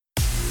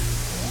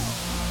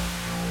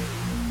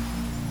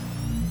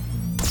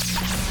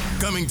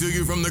Coming to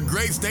you from the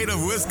great state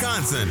of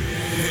Wisconsin,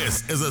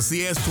 this is a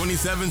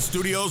CS27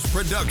 Studios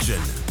production.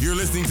 You're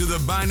listening to the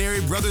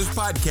Binary Brothers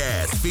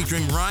Podcast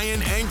featuring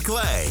Ryan and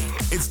Clay.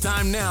 It's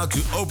time now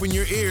to open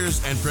your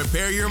ears and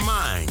prepare your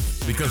mind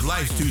because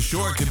life's too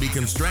short to be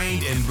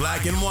constrained in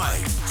black and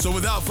white. So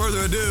without further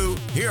ado,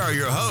 here are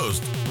your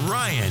hosts,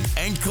 Ryan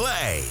and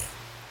Clay.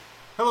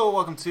 Hello,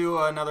 welcome to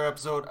another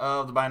episode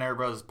of the Binary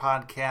Brothers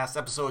Podcast,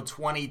 episode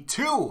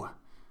 22,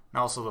 and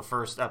also the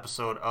first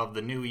episode of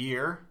the new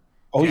year.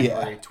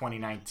 January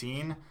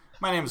 2019.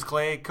 My name is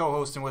Clay.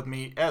 Co-hosting with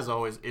me, as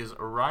always, is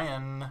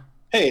Ryan.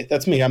 Hey,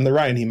 that's me. I'm the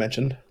Ryan he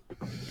mentioned.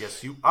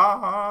 Yes, you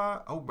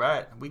are. All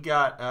right, we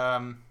got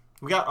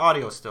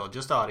audio still,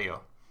 just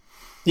audio.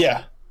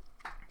 Yeah,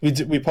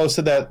 we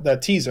posted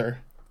that teaser,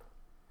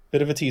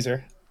 bit of a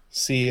teaser.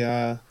 See,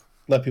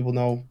 let people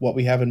know what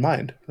we have in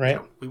mind, right?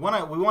 Yeah, we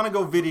want to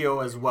go video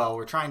as well.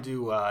 We're trying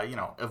to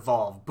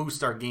evolve,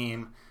 boost our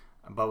game,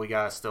 but we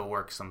gotta still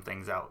work some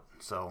things out.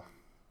 So.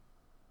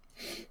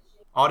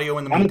 Audio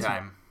in the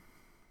meantime.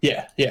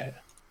 Yeah.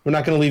 We're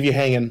not going to leave you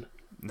hanging.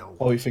 No.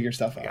 While we figure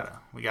stuff out.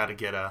 We gotta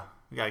get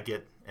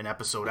an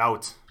episode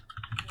out.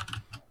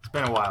 It's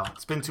been a while.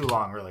 It's been too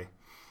long, really.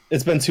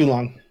 It's been too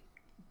long.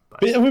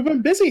 But we've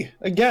been busy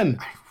again.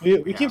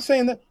 We keep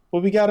saying that,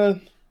 but we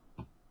gotta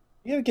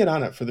get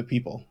on it for the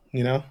people.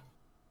 You know.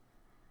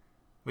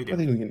 We do. I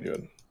think we can do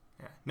it.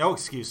 Yeah. No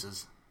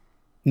excuses.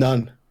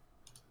 None.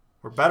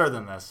 We're better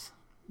than this.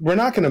 We're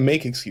not going to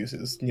make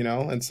excuses. You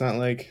know, it's not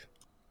like.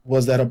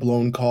 Was that a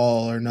blown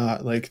call or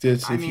not? Like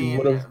this, you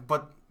would have.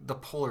 But the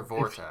Polar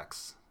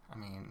Vortex. I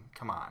mean,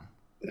 come on.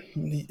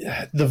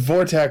 The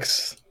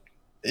vortex,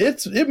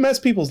 it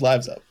messed people's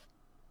lives up.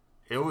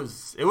 It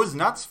was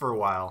nuts for a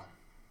while.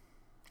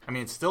 I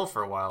mean, it's still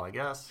for a while, I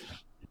guess.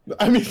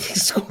 I mean,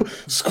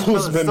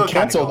 school's been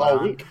canceled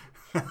all week.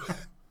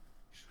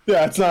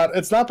 Yeah, it's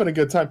not been a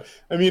good time.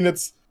 I mean,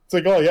 it's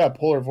like, oh yeah,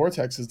 Polar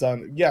Vortex is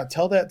done. Yeah,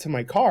 tell that to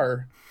my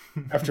car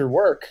after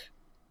work.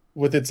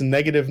 With its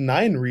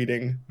 -9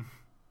 reading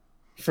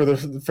for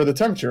the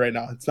temperature right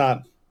now.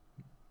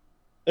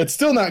 It's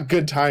still not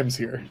good times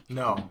here.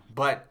 No,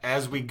 but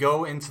as we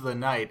go into the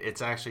night,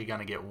 it's actually going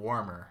to get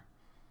warmer.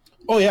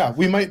 Oh yeah,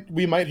 we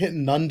might hit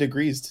none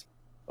degrees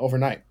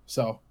overnight.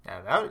 So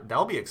yeah,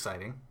 that'll be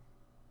exciting.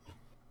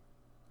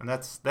 And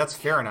that's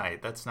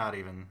Fahrenheit. That's not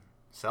even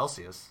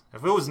Celsius.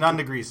 If it was none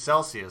degrees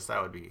Celsius,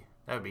 that would be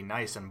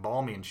nice and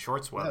balmy and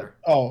shorts weather.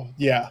 Oh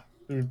yeah,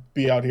 we'd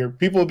be out here.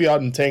 People would be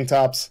out in tank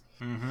tops.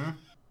 Mm-hmm.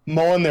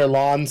 Mowing their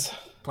lawns.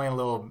 Playing a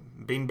little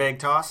beanbag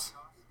toss.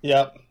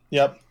 Yep.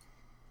 A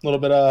little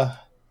bit of,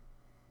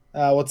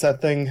 what's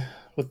that thing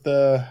with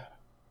the,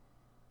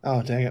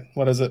 oh, dang it.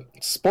 What is it?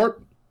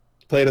 Sport.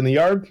 Play it in the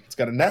yard. It's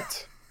got a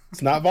net.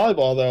 It's not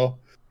volleyball, though.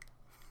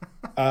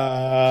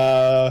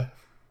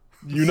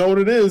 You know what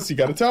it is. You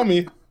got to tell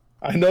me.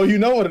 I know you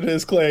know what it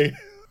is, Clay.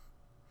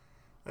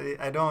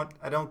 I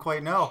don't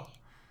quite know.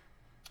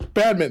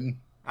 Badminton.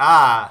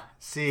 Ah,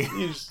 see.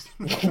 You just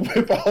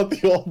whip out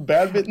the old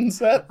badminton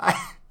set? I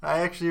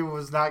actually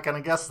was not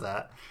going to guess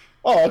that.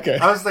 Oh, okay.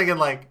 I was thinking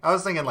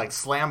like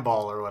slam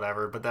ball or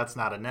whatever, but that's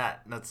not a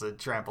net. That's a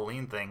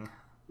trampoline thing.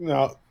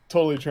 No,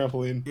 totally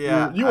trampoline.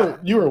 Yeah.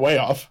 You were way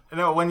off.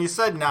 No, when you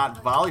said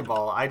not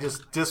volleyball, I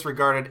just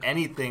disregarded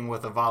anything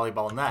with a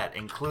volleyball net,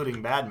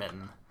 including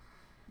badminton.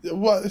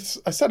 Well,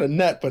 I said a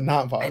net, but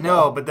not volleyball. I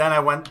know, but then I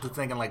went to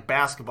thinking like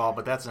basketball,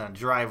 but that's in a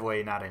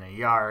driveway, not in a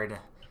yard.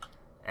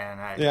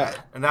 And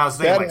I was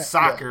thinking like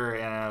soccer,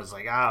 and I was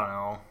like, I don't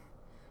know.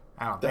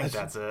 I don't think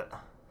that's it.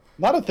 A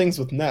lot of things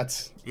with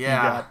nets.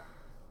 Yeah.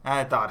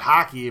 I thought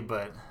hockey,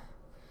 but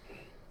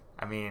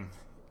I mean,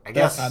 I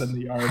guess not in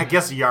the yard. I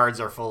guess yards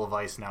are full of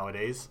ice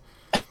nowadays.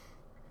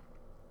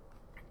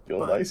 The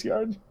old ice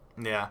yard?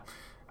 Yeah.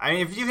 I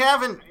mean, if you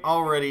haven't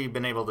already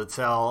been able to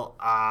tell,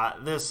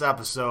 this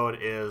episode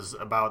is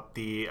about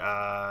the,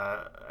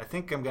 I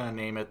think I'm going to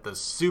name it the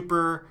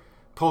Super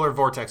Polar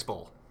Vortex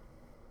Bowl.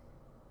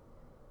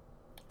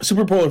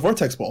 Super Polar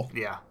Vortex Bowl.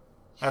 Yeah.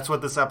 That's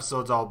what this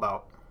episode's all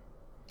about.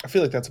 I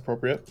feel like that's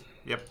appropriate.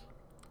 Yep.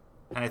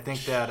 And I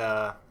think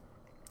that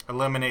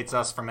eliminates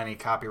us from any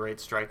copyright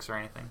strikes or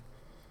anything.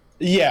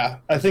 Yeah.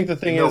 I think the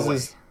thing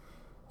is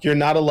you're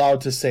not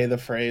allowed to say the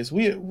phrase.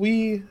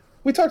 We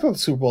talked about the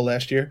Super Bowl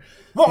last year.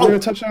 Whoa! We're going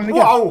to touch on it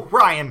again. Whoa,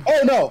 Ryan!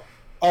 Oh,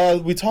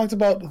 no. We talked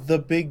about the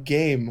big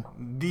game.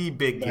 The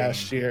big game.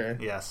 Last year.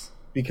 Yes.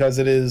 Because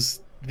it is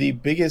the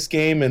biggest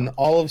game in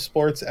all of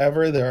sports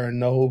ever. There are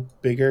no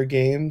bigger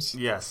games.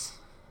 Yes.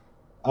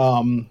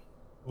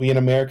 We in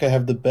America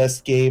have the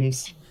best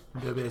games.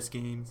 The best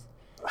games.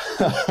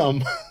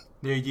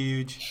 They're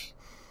huge.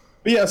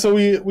 But yeah, so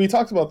we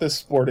talked about this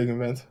sporting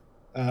event.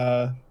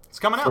 It's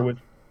coming out. For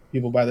when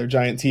people buy their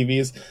giant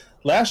TVs.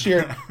 Last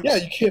year, yeah,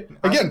 you can't. Again,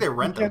 I think they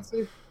rent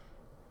them.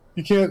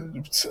 You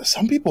can't.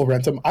 Some people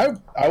rent them.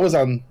 I was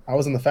on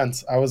the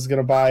fence. I was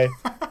gonna buy.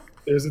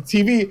 There's a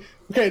TV.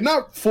 Okay,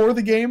 not for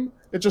the game.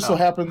 It just so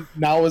happened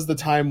now is the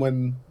time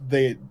when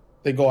they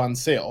go on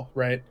sale,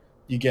 right?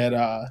 You get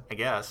I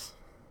guess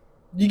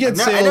you get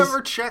sales. I never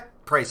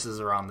checked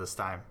prices around this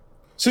time.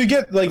 So you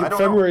get like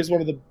February know. is one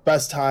of the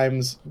best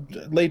times.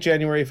 Late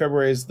January,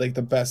 February is like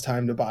the best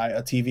time to buy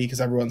a TV because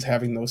everyone's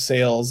having those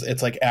sales.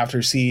 It's like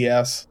after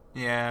CES.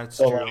 Yeah, it's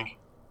so true. Like,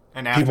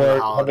 and after people the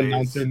have announced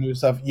holidays, their new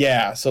stuff.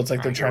 Yeah, so it's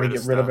like they're trying to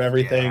get rid of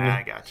everything. Yeah,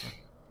 I got you.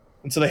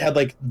 And so they had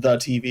like the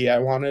TV I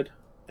wanted,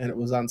 and it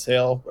was on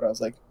sale. But I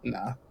was like,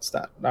 nah, it's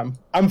not.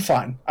 I'm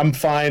fine. I'm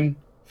fine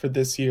for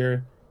this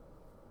year.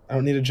 I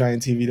don't need a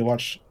giant TV to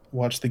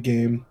watch the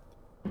game.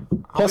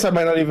 Plus, I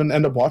might not even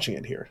end up watching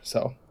it here.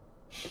 So,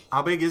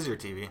 how big is your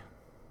TV?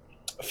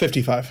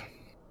 55.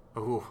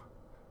 Ooh,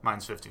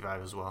 mine's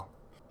 55 as well.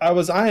 I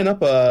was eyeing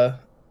up a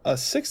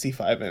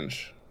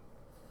 65-inch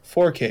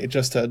 4K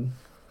just to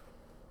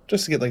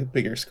get like a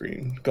bigger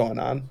screen going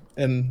on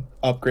and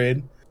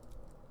upgrade.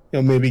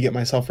 Maybe get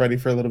myself ready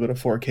for a little bit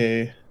of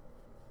 4K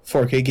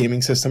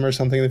gaming system or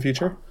something in the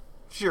future.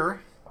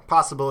 Sure,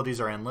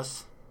 possibilities are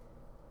endless.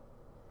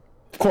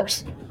 Of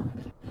course,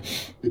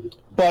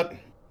 but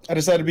I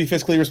decided to be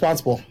fiscally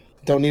responsible.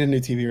 Don't need a new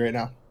TV right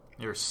now.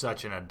 You're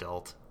such an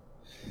adult.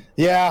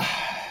 Yeah,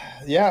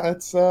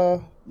 it's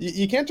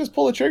you can't just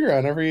pull the trigger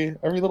on every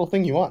little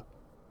thing you want.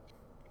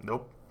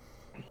 Nope.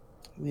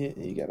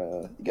 You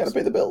gotta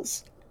pay the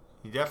bills.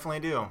 You definitely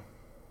do.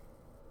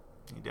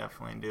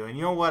 And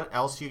you know what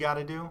else you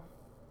gotta do?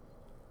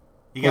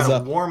 You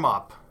gotta warm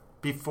up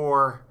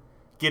before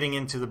getting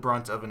into the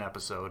brunt of an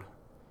episode.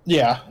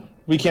 Yeah,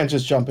 we can't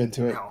just jump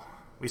into it. No,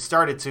 we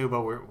started to,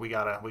 but we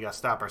gotta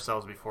stop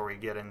ourselves before we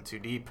get in too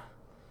deep.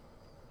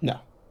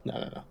 No.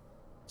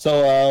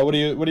 So, what do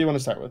you want to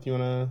start with? You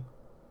want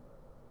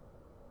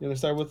to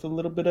start with a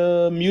little bit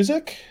of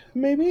music,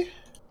 maybe?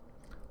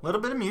 A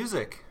little bit of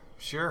music,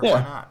 sure.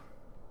 Yeah.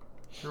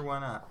 Why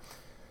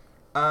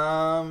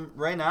not?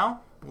 Right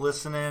now,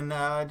 listening.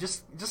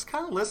 Just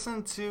kind of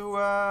listen to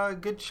a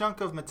good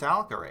chunk of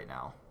Metallica right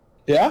now.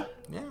 Yeah.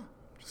 Yeah.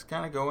 Just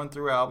kind of going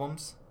through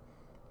albums,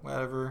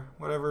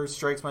 whatever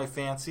strikes my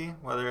fancy,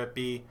 whether it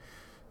be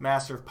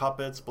Master of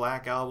Puppets,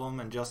 Black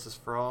Album, and Justice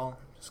for All.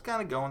 Just kind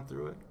of going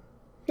through it.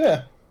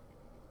 Yeah.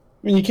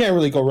 I mean, you can't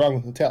really go wrong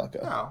with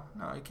Metallica. No,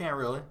 you can't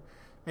really.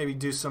 Maybe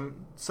do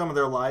some of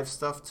their live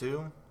stuff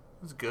too.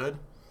 It's good.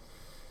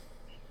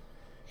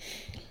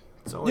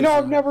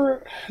 I've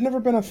never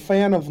been a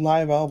fan of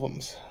live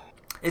albums.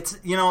 It's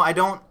I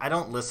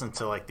don't listen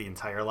to like the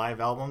entire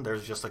live album.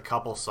 There's just a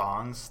couple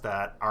songs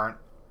that aren't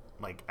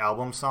like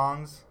album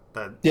songs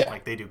that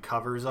like they do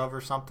covers of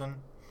or something.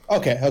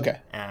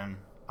 Okay. And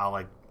I'll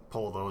like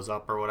pull those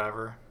up or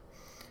whatever.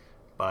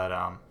 But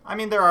I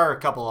mean, there are a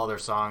couple other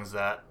songs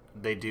that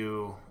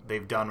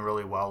they've done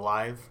really well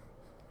live,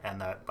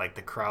 and that like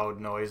the crowd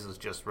noise is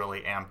just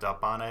really amped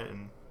up on it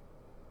and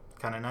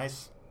kind of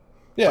nice.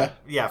 Yeah. But,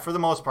 yeah, for the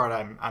most part,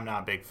 I'm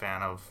not a big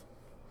fan of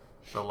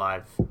the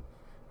live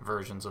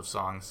versions of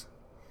songs.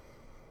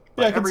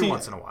 But every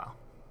once in a while.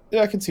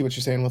 Yeah, I can see what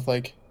you're saying with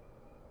like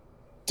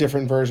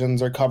different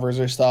versions or covers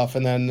or stuff,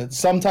 and then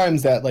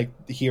sometimes that like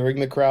hearing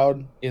the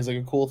crowd is like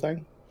a cool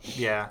thing.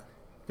 Yeah,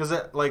 because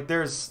like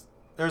there's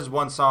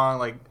one song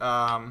like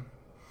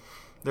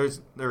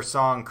there's their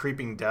song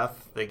 "Creeping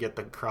Death." They get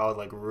the crowd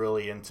like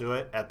really into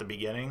it at the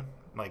beginning,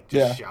 like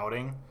just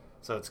shouting.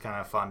 So it's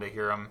kind of fun to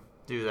hear them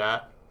do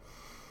that.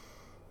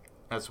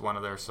 That's one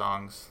of their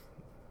songs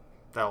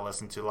that I'll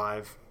listen to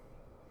live.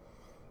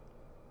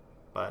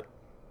 But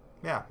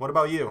yeah, what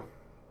about you?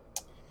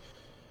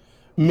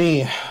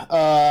 Me,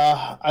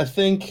 I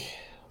think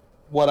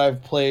what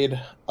I've played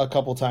a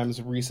couple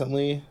times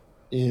recently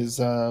is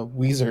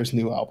Weezer's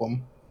new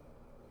album,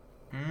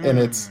 and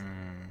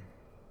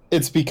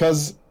it's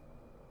because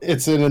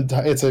it's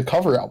a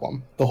cover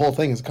album. The whole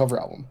thing is a cover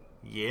album.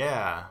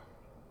 Yeah.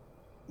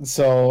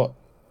 So,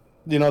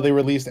 they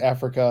released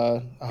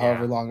Africa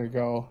however long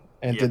ago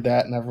and did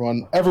that, and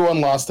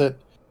everyone lost it.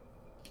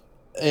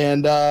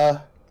 And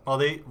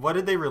what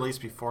did they release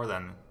before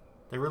then?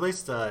 They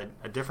released a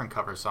different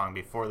cover song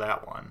before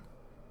that one.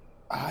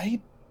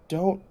 I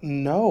don't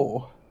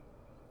know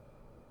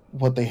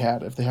what they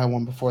had, if they had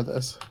one before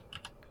this.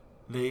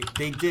 They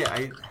did.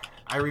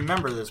 I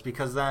remember this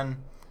because then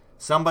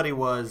somebody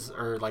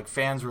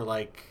fans were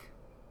like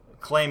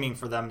claiming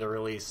for them to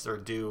release or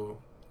do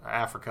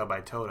Africa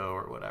by Toto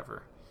or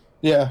whatever.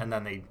 Yeah. And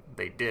then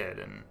they did,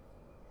 and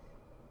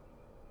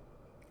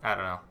I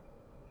don't know.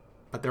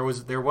 But there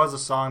was a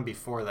song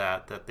before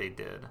that they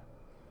did.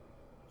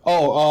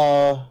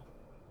 Oh,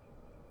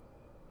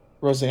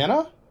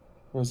 Rosanna?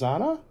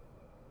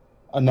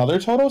 Another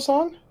Toto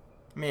song?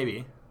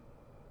 Maybe.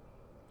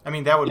 I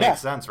mean, that would make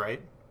sense,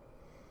 right?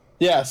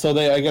 Yeah, so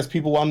I guess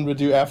people wanted to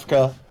do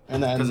Africa,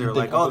 and then... Because they were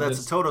like, oh,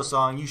 that's a Toto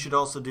song, you should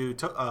also do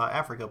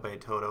Africa by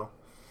Toto.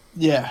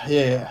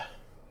 Yeah.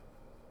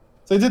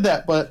 So they did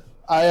that, but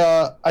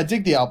I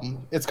dig the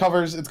album. It's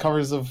covers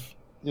of,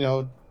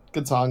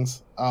 good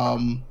songs.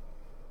 I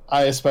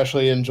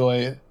especially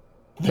enjoy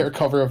their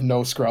cover of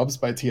No Scrubs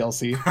by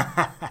TLC.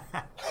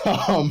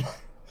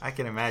 I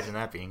can imagine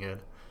that being good.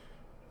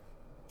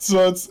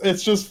 So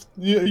it's just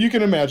you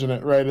can imagine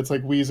it, right? It's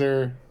like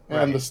Weezer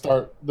and the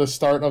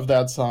start of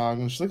that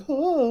song. It's like,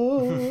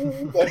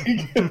 oh. Like,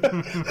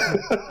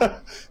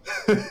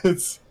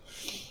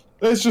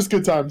 it's just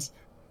good times.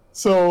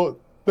 So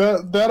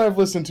that I've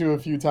listened to a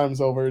few times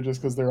over,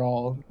 just because they're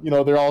all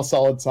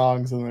solid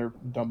songs and they're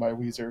done by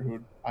Weezer, who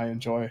I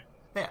enjoy.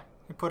 Yeah,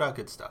 they put out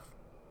good stuff.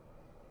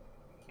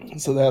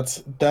 So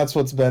that's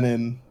what's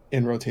been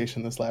in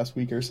rotation this last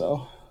week or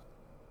so.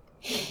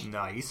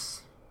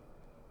 Nice.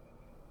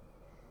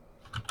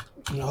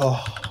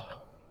 Oh.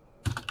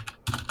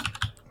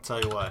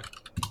 Tell you what,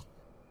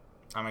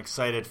 I'm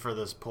excited for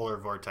this Polar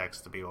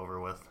Vortex to be over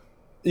with.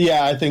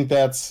 Yeah, I think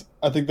that's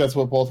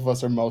what both of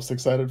us are most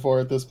excited for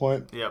at this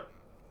point. Yep.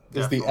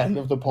 Is the end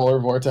of the Polar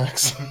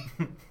Vortex.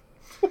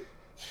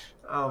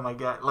 Oh my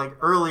god. Like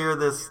earlier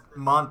this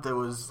month it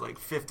was like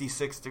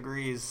 56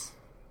 degrees.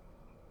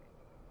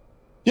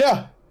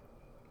 Yeah.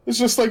 It's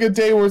just like a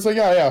day where it's like,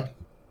 yeah.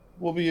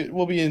 We'll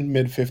be in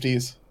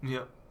mid-50s.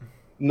 Yep.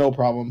 No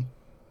problem.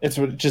 It's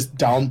just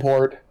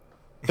downpoured.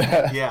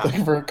 Yeah.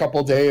 Like for a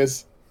couple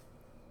days.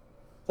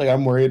 Like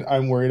I'm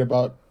worried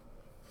about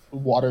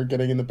water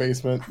getting in the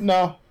basement.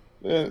 No.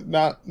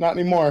 Not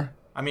anymore.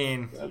 I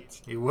mean,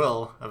 you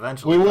will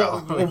eventually. We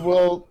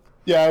will.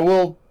 Yeah, I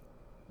will.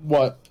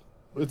 What?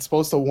 It's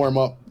supposed to warm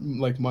up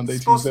like Monday,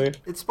 Tuesday.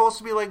 It's supposed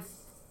to be like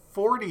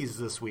 40s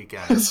this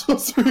weekend. It's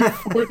supposed to be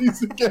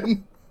 40s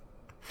again.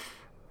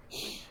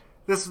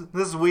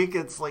 This week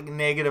it's like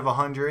negative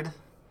 100,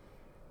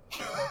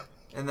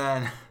 and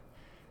then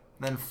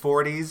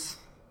 40s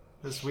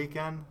this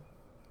weekend.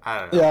 I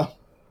don't know. Yeah,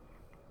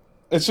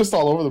 it's just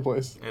all over the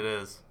place. It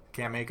is.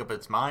 Can't make up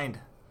its mind.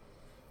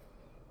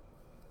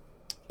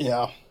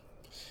 Yeah.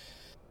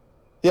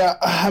 Yeah,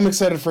 I'm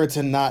excited for it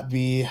to not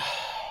be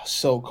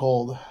so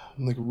cold.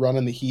 I'm like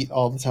running the heat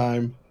all the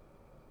time.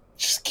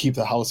 Just keep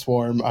the house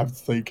warm. I'm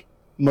like,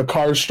 my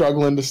car's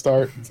struggling to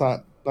start. It's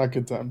not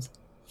good times.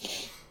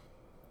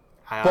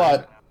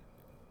 But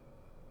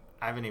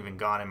I haven't even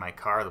gone in my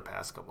car the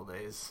past couple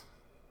days.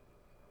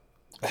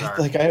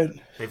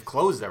 They've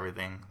closed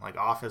everything. Like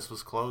office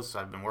was closed, so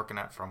I've been working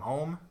from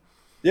home.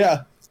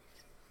 Yeah.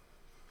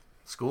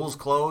 School's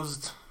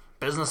closed.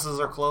 Businesses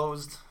are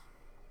closed.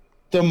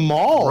 The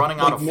mall running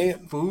out of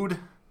food.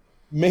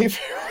 Mayfair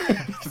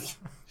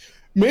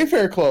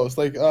closed.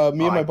 Like me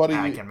and my buddy.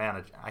 I can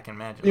manage.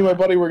 Me and my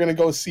buddy were gonna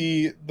go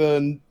see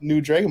the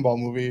new Dragon Ball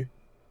movie.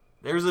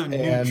 There's a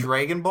new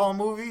Dragon Ball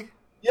movie.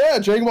 Yeah,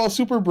 Dragon Ball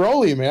Super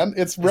Broly, man.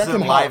 It's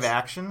wrecking house. Live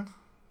action?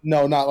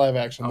 No, not live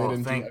action.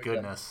 Oh, thank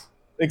goodness.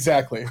 Yet.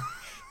 Exactly.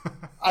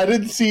 I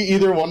didn't see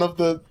either one of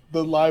the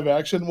live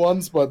action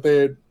ones, but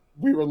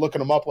we were looking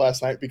them up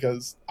last night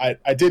because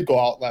I did go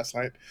out last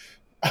night.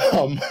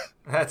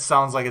 That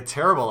sounds like a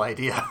terrible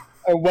idea.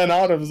 I went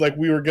out. It was like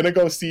we were gonna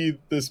go see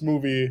this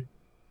movie,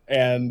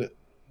 and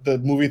the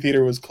movie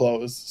theater was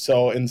closed.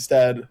 So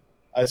instead,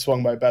 I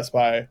swung by Best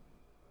Buy,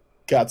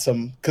 got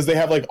some because they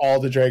have like all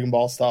the Dragon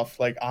Ball stuff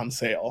like on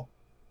sale.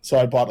 So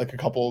I bought like a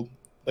couple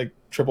like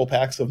triple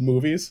packs of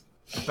movies.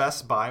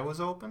 Best Buy was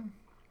open.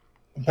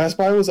 Best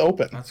Buy was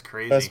open. That's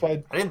crazy. Best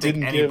Buy I didn't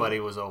think anybody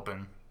was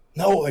open.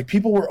 No, like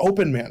people were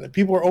open, man.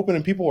 People were open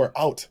and people were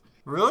out.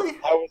 Really?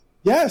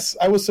 Yes,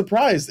 I was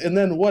surprised. And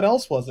then what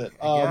else was it?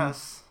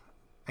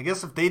 I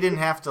guess if they didn't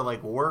have to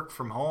like work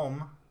from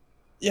home,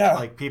 yeah,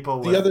 like people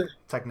with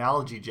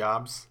technology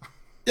jobs.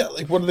 Yeah,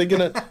 like what are they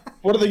gonna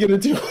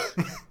do?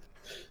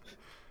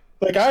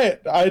 Like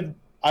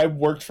I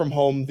worked from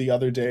home the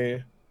other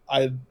day.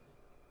 I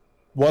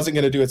wasn't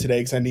gonna do it today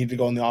because I needed to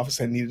go in the office.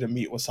 I needed to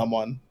meet with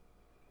someone,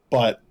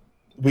 but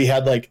we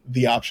had like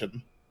the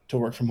option to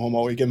work from home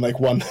all weekend. Like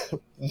one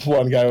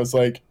guy was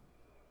like,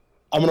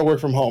 "I'm gonna work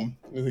from home."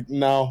 I was like,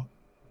 "No,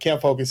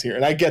 can't focus here."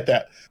 And I get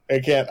that. I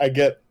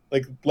get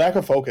like lack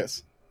of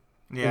focus.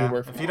 Yeah,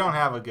 if you don't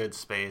have a good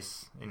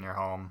space in your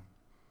home,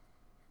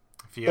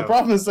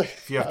 problem is like,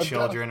 if you have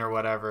children or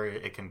whatever,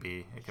 it can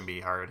be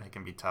hard. It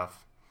can be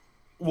tough.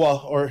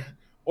 Well, or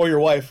your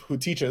wife who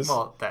teaches.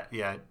 Well,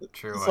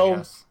 true. So, I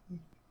guess.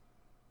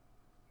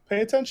 Pay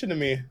attention to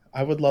me.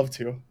 I would love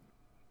to,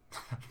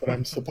 but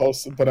I'm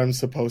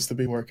supposed to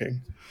be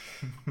working.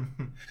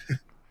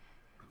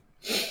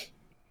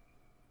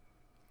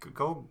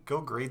 Go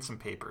grade some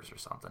papers or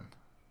something.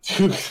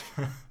 Dude,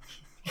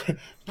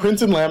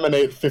 print and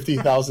laminate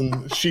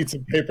 50,000 sheets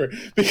of paper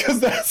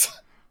because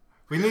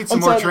we need some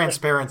more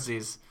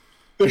transparencies.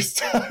 There's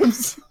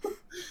times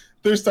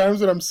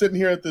when I'm sitting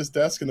here at this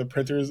desk and the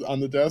printer's on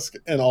the desk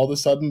and all of a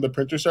sudden the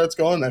printer starts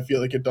going and I feel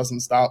like it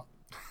doesn't stop.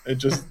 It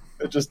just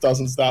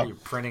doesn't stop. Are you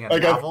printing a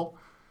novel?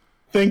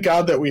 Thank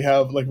God that we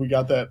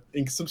got that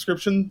ink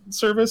subscription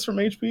service from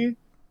HP.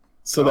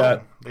 So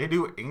that they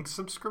do ink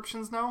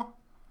subscriptions now?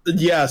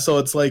 Yeah, so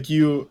it's like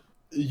you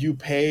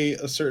pay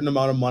a certain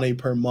amount of money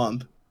per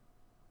month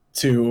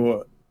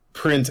to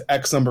print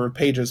X number of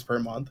pages per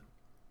month.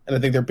 And I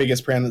think their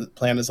biggest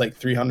plan is like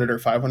 300 or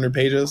 500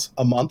 pages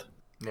a month.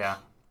 Yeah.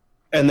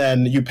 And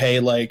then you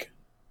pay like,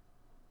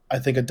 I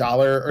think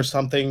 $1 or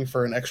something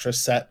for an extra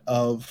set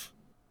of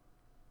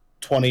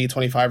 20,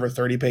 25 or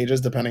 30 pages,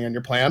 depending on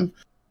your plan.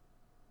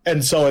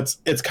 And so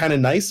it's kind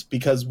of nice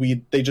because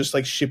they just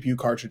like ship you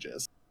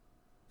cartridges.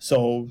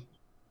 So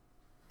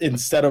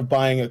instead of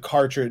buying a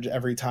cartridge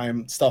every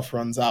time stuff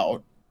runs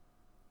out,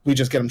 we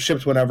just get them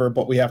shipped whenever,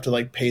 but we have to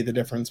like pay the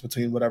difference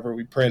between whatever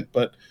we print.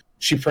 But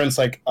she prints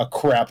like a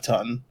crap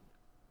ton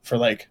for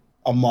like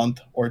a month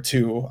or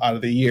two out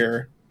of the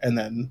year, and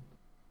then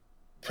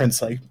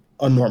prints like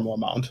a normal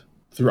amount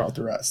throughout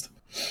the rest.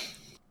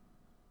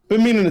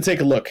 Been meaning to take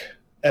a look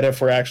at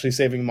if we're actually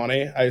saving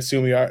money. I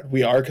assume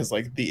we are because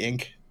like the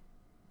ink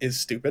is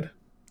stupid.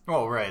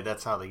 Oh, right.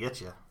 That's how they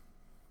get you.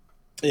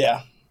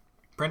 Yeah.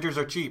 Printers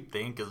are cheap. The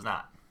ink is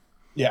not.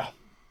 Yeah.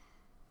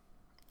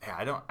 Yeah,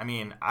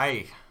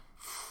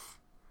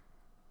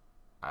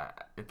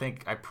 I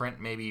think I print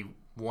maybe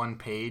one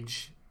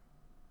page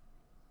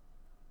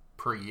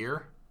per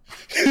year.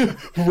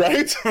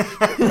 Right?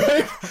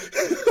 Right?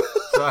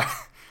 So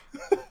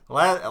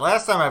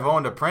last time I've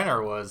owned a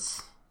printer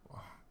was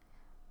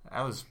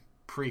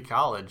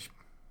pre-college.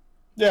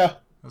 Yeah.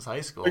 It was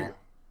high school.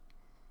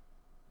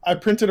 I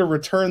printed a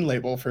return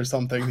label for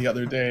something the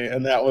other day,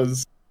 and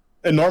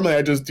normally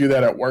I just do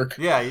that at work.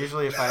 Yeah,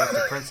 usually if I have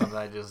to print something,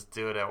 I just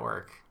do it at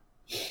work.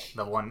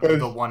 The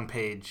one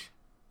page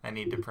I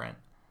need to print.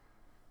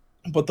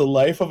 But the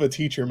life of a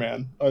teacher,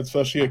 man,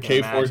 especially a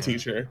K4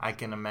 teacher. I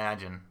can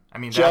imagine. I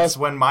mean, that's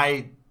when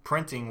my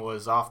printing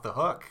was off the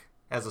hook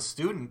as a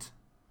student.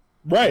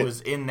 Right. It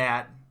was in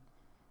that,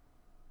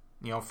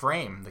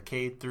 frame, the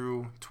K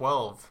through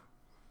 12.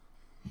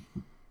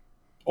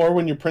 Or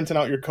when you're printing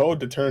out your code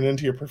to turn it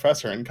into your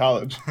professor in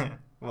college.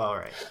 Well,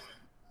 right.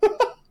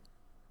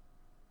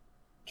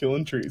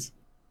 Killing trees.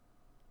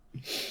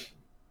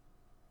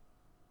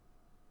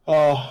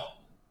 Oh,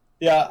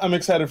 yeah, I'm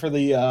excited for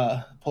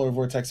the Polar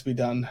Vortex to be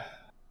done.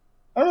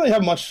 I don't really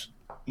have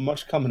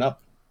much coming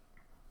up.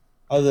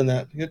 Other than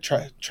that, you get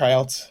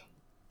tryouts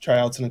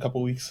in a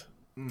couple weeks.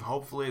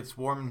 Hopefully it's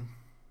warm.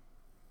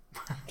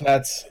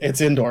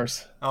 It's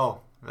indoors.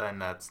 Oh, then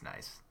that's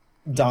nice.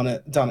 Down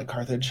at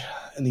Carthage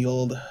in the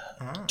old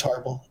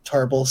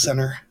Tarble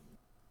Center.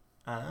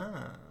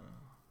 Ah.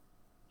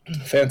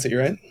 Fancy,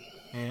 right?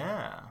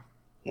 Yeah.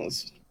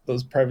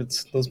 Those private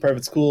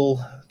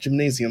school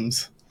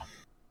gymnasiums.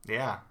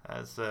 Yeah,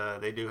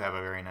 they do have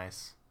a very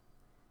nice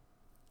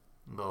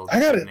little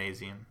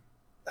gymnasium.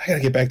 I gotta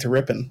get back to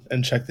Ripon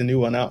and check the new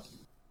one out.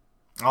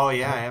 Oh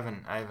yeah, I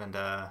haven't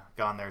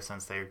gone there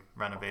since they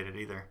renovated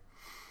either.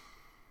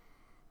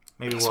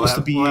 Maybe we'll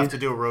have to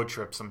do a road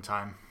trip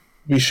sometime.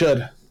 We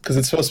should, because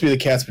it's supposed to be the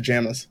cat's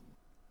pajamas.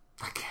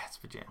 The cat's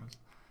pajamas.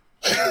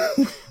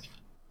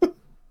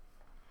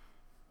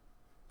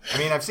 I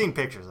mean, I've seen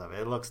pictures of it.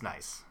 It looks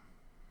nice.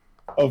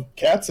 Of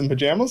cats in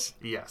pajamas?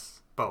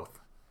 Yes, both.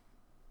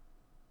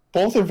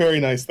 Both are very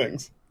nice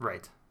things.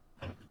 Right.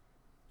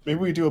 Maybe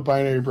we do a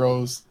Binary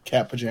Bros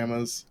cat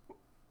pajamas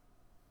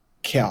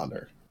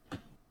calendar.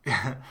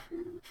 I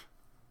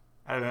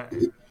don't know.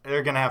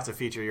 They're going to have to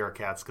feature your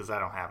cats because I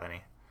don't have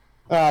any.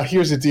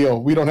 Here's the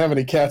deal. We don't have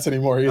any cats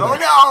anymore either.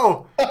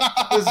 Oh, no!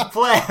 This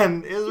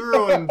plan is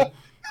ruined.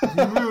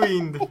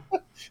 Ruined.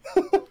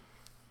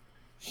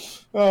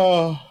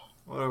 Oh.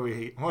 What are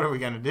we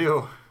going to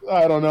do?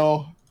 I don't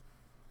know.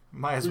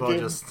 Might as well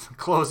just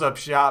close up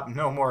shop.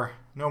 No more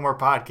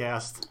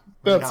podcast.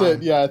 That's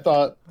it. Yeah, I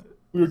thought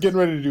we were getting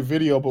ready to do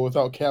video, but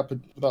without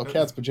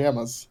cat's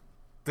pajamas.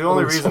 The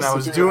only reason I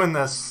was doing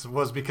this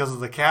was because of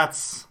the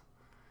cats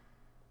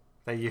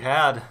that you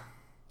had.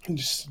 And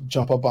just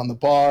jump up on the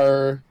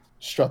bar,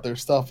 strut their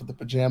stuff with the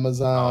pajamas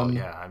on. Oh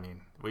yeah, I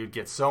mean, we'd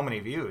get so many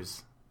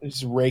views.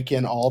 Just rake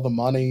in all the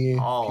money.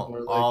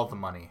 All the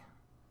money.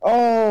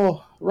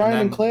 Oh, Ryan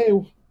and Clay,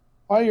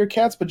 why are your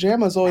cat's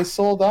pajamas always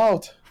sold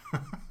out?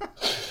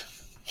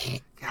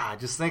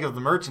 God, just think of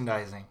the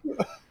merchandising.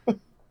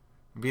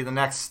 Be the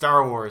next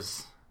Star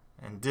Wars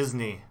and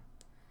Disney.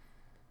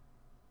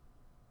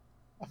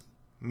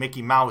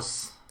 Mickey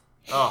Mouse.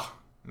 Oh,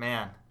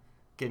 man.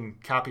 Getting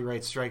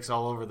copyright strikes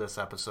all over this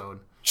episode.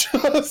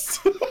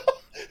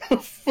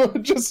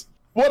 Just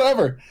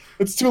whatever.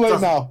 It's too late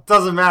now.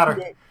 Doesn't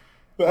matter.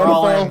 The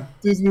NFL,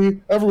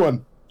 Disney,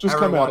 everyone.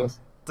 Come at us.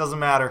 Doesn't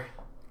matter.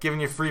 Giving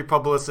you free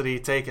publicity,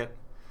 take it.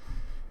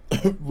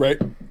 Right.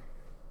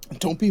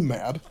 Don't be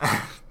mad.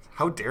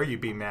 How dare you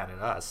be mad at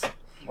us?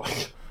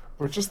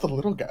 We're just the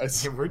little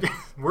guys. Yeah,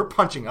 we're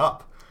punching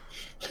up.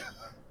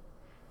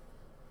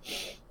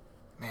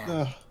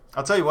 Man.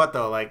 I'll tell you what,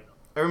 though. Like,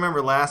 I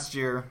remember last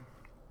year,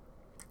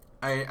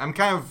 I'm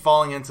kind of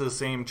falling into the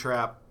same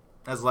trap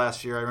as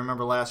last year. I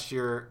remember last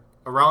year,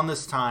 around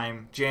this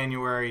time,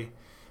 January,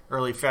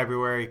 early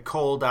February,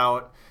 cold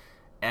out,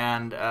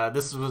 and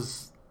this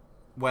was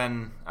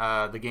when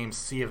the game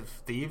Sea of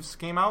Thieves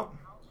came out.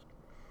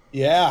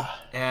 Yeah.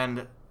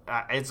 And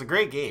it's a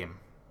great game.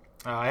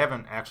 I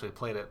haven't actually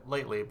played it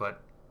lately,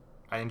 but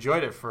I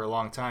enjoyed it for a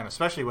long time,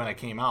 especially when it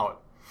came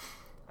out,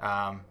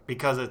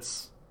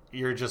 because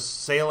you're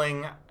just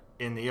sailing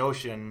in the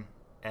ocean,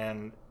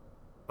 and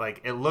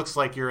like it looks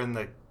like you're in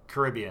the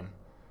Caribbean.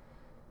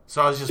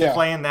 So I was just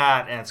playing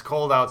that, and it's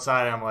cold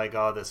outside, and I'm like,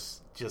 oh,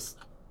 this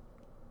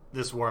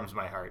warms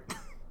my heart.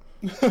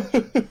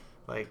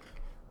 Like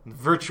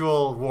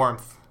virtual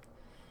warmth.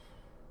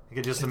 I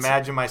could just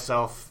imagine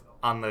myself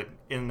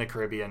in the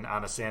Caribbean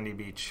on a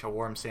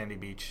warm sandy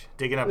beach,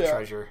 digging up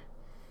treasure.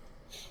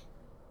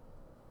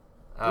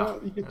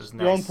 You get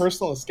your own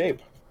personal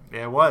escape.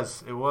 Yeah, it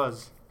was.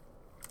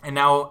 And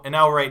now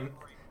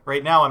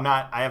right now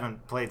I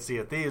haven't played Sea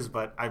of Thieves,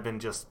 but I've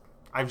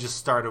just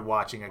started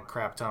watching a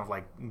crap ton of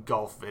like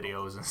golf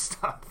videos and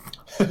stuff.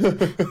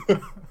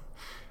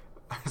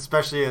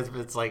 Especially if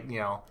it's like,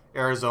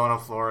 Arizona,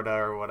 Florida,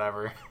 or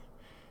whatever.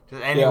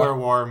 Just anywhere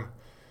warm.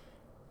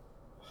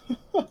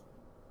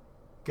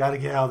 Gotta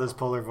get out of this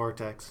polar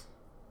vortex.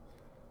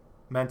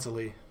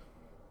 Mentally.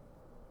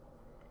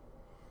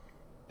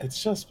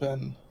 It's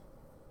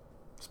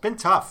been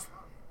tough.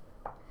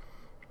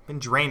 Been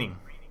draining.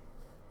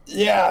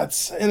 Yeah,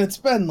 it's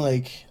been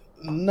like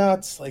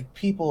nuts. Like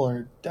people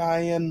are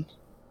dying.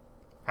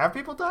 Have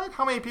people died?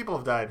 How many people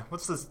have died?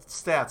 What's the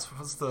stats?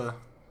 What's the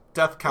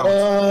death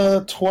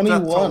count?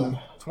 21.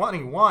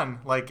 21,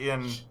 like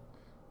in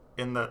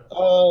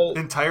the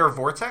entire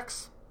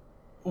vortex?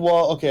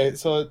 Well, okay,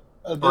 so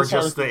or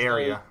just the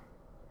area.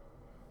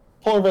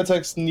 Polar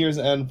Vortex nears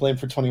the end, blamed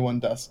for 21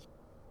 deaths.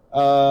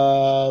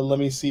 Let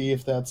me see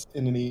if that's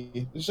in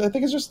any. I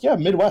think it's just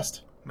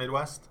Midwest.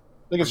 Midwest.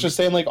 I think it's just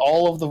saying like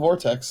all of the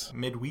vortex.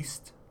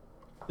 Midwest.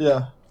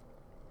 Yeah.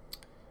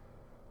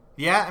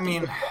 Yeah, I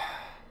mean,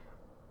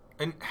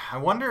 and I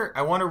wonder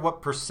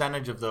what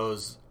percentage of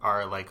those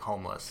are like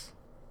homeless.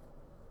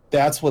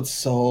 That's what's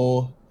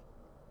so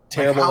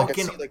terrible. Like, how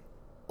can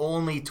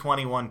only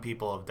 21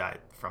 people have died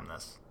from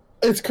this?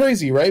 It's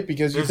crazy, right?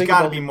 Because there's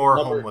got to be more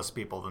homeless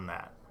people than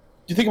that.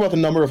 You think about the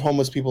number of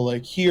homeless people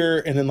like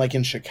here and then like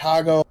in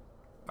Chicago.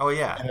 Oh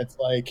yeah. And it's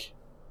like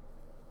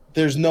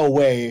there's no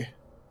way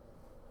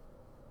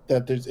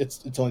that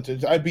it's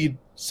only I'd be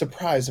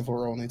surprised if it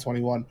were only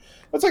 21.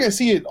 It's like I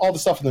see all the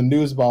stuff in the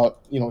news about,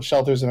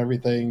 shelters and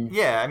everything.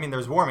 Yeah, I mean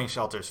there's warming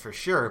shelters for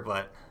sure,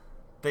 but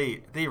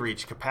they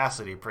reach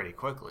capacity pretty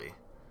quickly.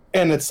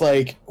 And it's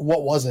like,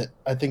 what was it?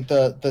 I think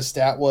the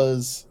stat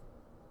was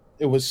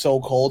it was so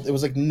cold. It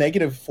was like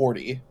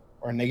 -40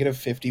 or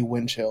 -50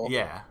 wind chill.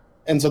 Yeah.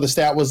 And so the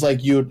stat was like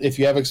if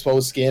you have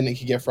exposed skin, it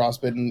could get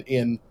frostbitten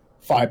in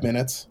 5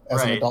 minutes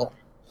as an adult.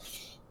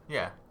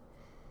 Yeah.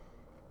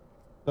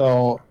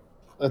 So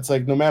it's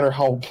like no matter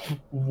how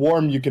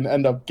warm you can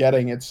end up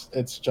getting, it's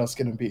just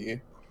going to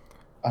be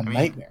a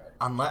nightmare.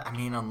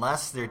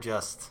 Unless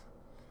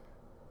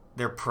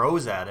they're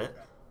pros at it.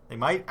 They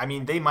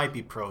might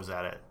be pros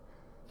at it.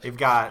 They've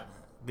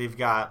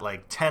got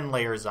like 10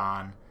 layers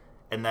on,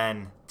 and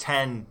then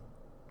 10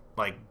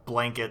 like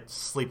blanket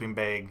sleeping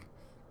bag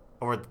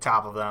over the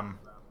top of them,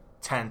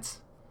 tent.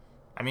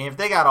 I mean, if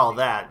they got all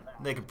that,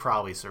 they could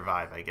probably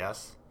survive, I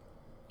guess.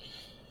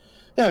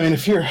 Yeah, I mean,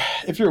 if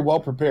you're well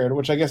prepared,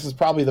 which I guess is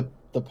probably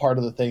the part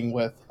of the thing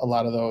with a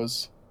lot of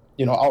those,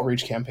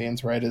 outreach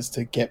campaigns, right, is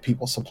to get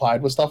people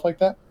supplied with stuff like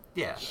that.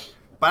 Yeah,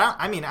 but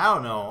I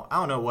don't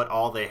know what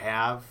all they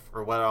have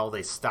or what all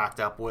they stocked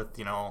up with,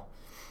 in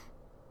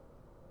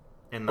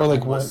the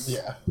homeless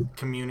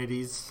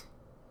communities.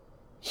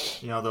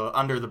 The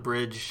under the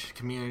bridge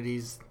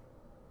communities,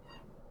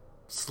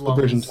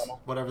 slums,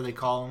 whatever they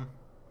call them.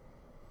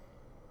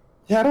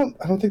 Yeah, I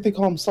don't think they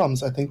call them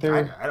slums. I think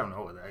they're. I don't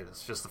know.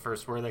 It's just the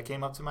first word that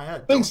came up to my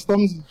head. I think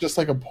slums is just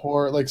like a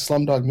poor, like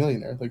Slumdog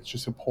Millionaire, like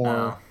just a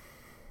poor.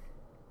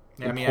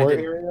 Yeah,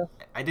 area.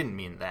 I didn't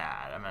mean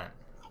that. I meant.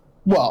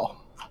 Well,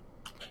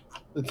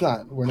 it's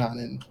not. We're not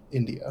in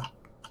India.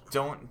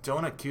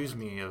 Don't accuse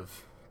me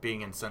of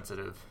being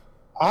insensitive.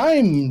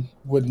 I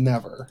would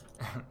never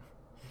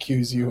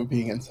accuse you of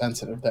being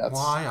insensitive. That's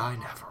why I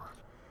never.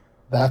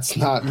 That's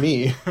not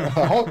me.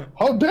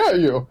 How dare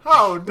you?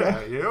 How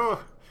dare you?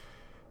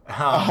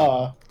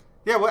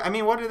 Yeah,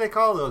 what do they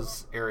call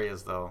those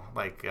areas though?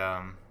 Like,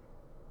 I've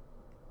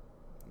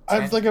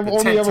only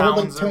ever heard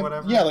like 10,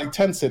 whatever? Yeah, like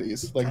 10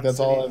 cities. Like 10 that's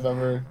cities. all I've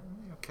ever.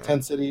 Okay.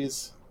 10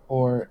 cities,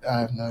 or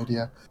I have no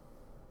idea.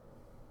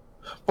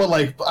 But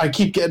like, I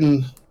keep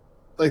getting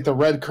like the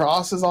Red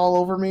Cross is all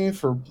over me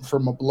for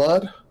my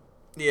blood.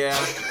 Yeah.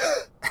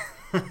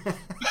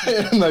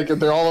 And like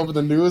they're all over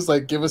the news,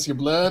 like give us your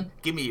blood.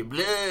 Give me your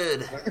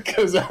blood.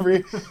 Because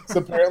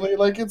apparently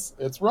like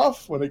it's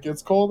rough when it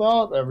gets cold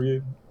out.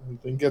 Everything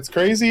gets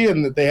crazy,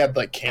 and they had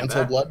like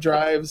canceled blood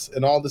drives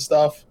and all this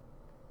stuff.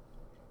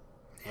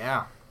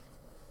 Yeah.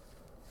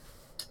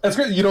 That's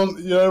great. You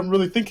don't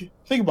really think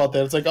about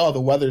that. It's like, oh,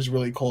 the weather's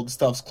really cold,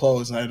 stuff's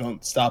closed, and I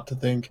don't stop to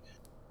think,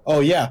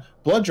 oh yeah,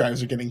 blood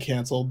drives are getting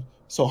canceled,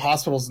 so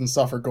hospitals and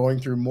stuff are going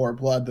through more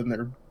blood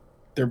than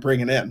they're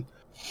bringing in.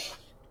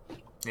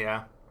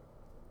 Yeah.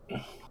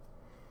 I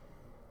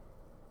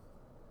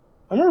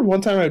remember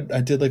one time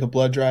I did like a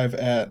blood drive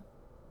at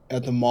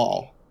the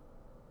mall,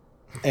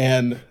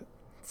 and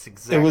it's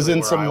exactly it was in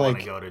where some I like want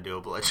to go to do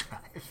a blood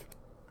drive.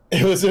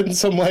 It was in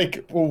some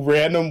like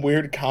random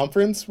weird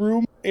conference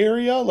room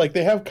area. Like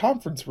they have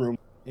conference room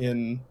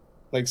in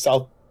like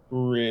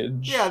Southridge.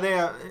 Yeah, they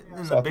have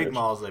in the big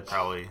malls. They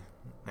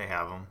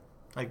have them.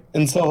 Like,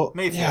 and so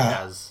Mayfair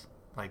has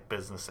like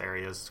business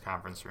areas,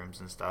 conference rooms,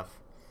 and stuff.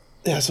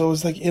 Yeah, so it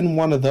was like in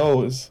one of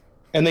those,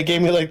 and they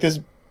gave me like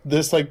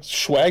this like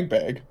swag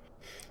bag.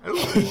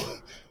 Ooh.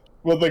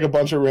 With like a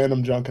bunch of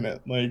random junk in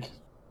it, like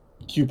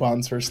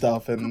coupons for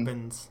stuff and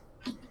Coupons.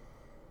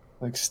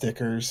 Like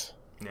stickers.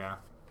 Yeah.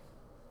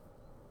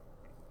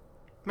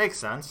 Makes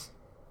sense.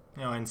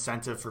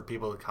 Incentive for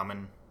people to come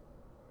and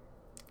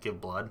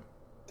give blood.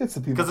 Gets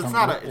the people because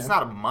it's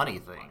not a money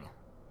thing.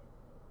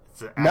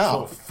 It's an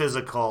actual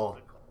physical,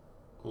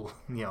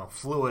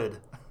 fluid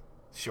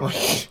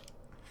shortage.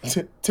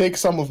 Take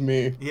some of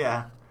me.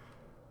 Yeah.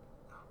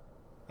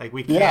 Like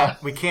we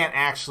can't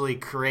actually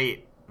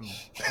create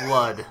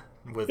blood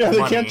with money.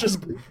 They can't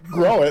just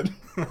grow it.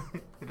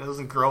 It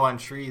doesn't grow on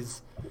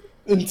trees.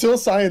 Until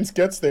science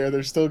gets there,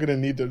 they're still going to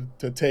need to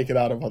take it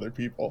out of other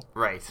people.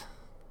 Right.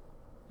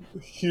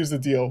 Here's the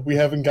deal. We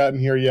haven't gotten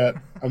here yet.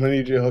 I'm going to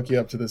need you to hook you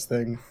up to this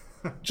thing.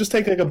 Just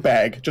take like a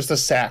bag, just a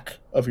sack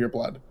of your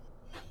blood.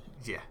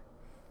 Yeah.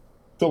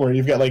 Don't worry,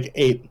 you've got like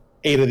eight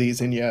of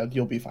these in you.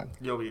 You'll be fine.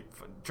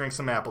 Drink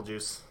some apple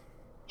juice.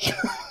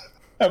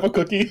 Have a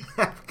cookie.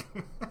 I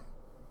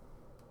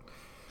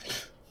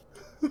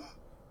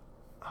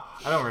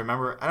don't even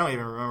remember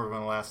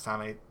when the last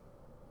time I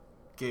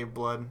gave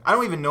blood. I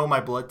don't even know my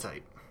blood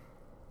type.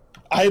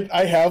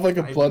 I have like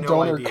a blood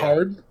donor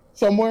card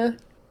somewhere,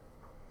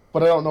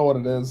 but I don't know what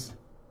it is.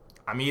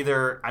 I'm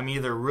either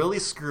really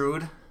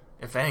screwed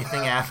if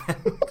anything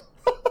happened.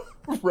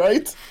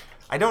 Right?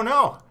 I don't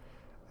know.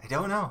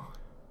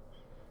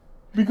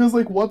 Because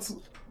like what's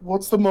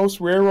the most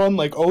rare one?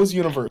 Like O's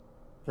universe,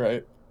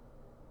 right?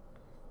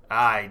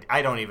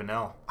 I don't even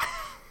know.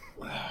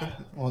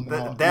 Well,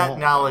 that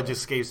knowledge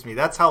escapes me.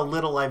 That's how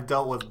little I've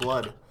dealt with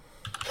blood.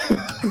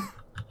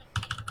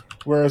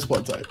 Where is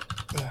blood type?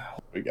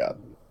 What we got?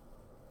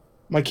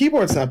 My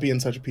keyboard's not being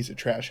such a piece of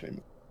trash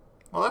anymore.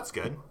 Well, that's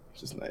good.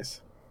 Which is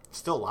nice.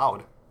 Still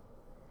loud.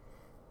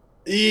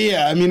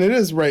 Yeah, I mean, it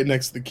is right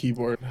next to the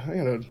keyboard.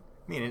 It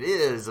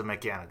is a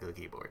mechanical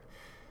keyboard.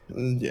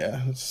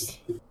 Yeah.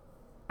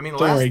 Don't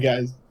worry,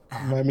 guys.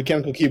 My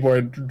mechanical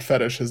keyboard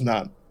fetish has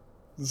not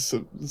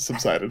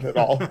subsided at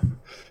all.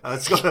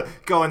 Let's go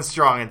going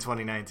strong in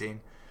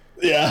 2019.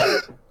 Yeah.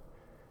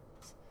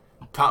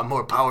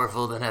 More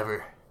powerful than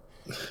ever.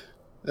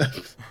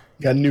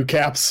 Got new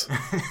caps.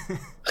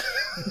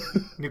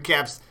 New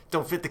caps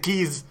don't fit the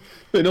keys.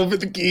 They don't fit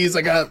the keys.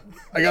 I got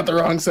the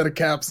wrong set of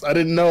caps. I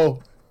didn't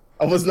know.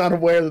 I was not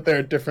aware that there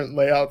are different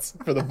layouts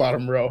for the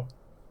bottom row.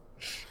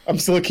 I'm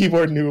still a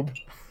keyboard noob.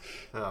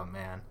 Oh,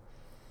 man.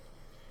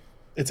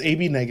 It's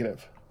AB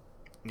negative.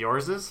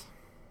 Yours is?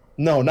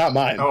 No, not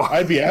mine. Oh.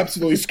 I'd be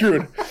absolutely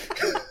screwed.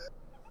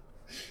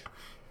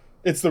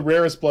 It's the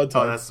rarest blood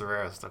type. Oh, that's the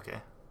rarest.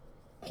 Okay.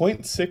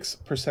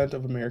 0.6%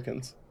 of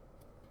Americans.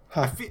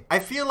 Huh. I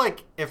feel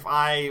like if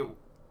I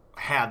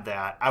had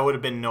that, I would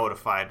have been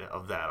notified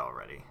of that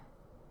already.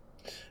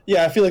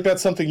 Yeah, I feel like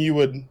that's something you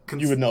would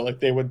know. Like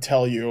they would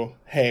tell you,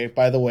 hey,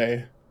 by the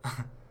way,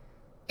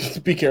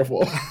 be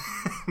careful.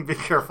 Be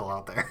careful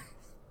out there.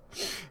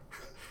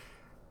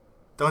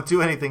 Don't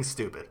do anything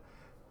stupid.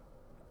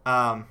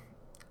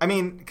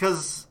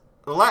 Because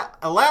the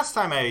last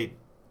time I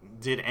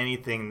did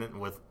anything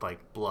with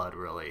like blood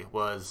really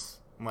was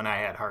when I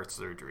had heart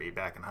surgery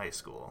back in high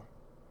school.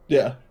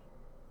 Yeah.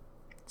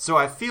 So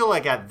I feel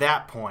like at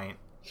that point,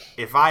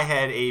 if I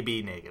had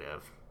AB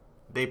negative,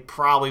 they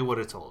probably would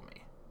have told me.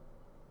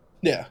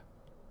 Yeah.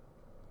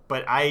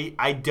 But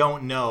I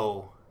don't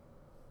know,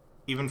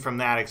 even from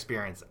that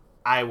experience,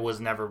 I was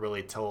never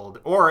really told,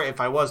 or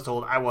if I was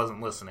told, I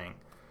wasn't listening,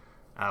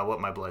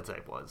 what my blood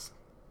type was.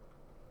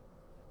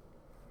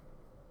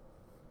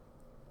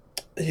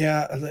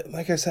 Yeah,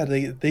 like I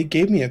said, they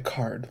gave me a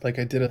card, like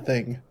I did a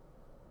thing.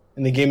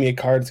 And they gave me a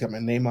card, it's got my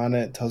name on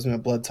it, tells me my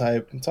blood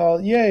type, it's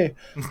all, yay.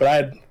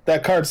 But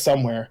that card's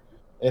somewhere.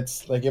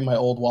 It's like in my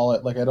old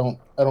wallet, like I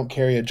don't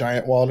carry a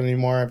giant wallet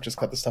anymore, I've just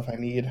got the stuff I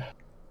need.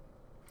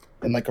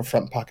 In like a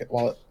front pocket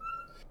wallet.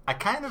 I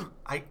kind of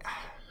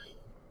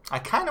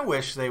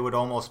wish they would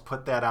almost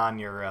put that on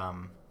your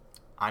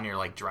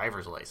like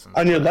driver's license.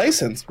 On your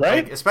license,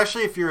 right? Like,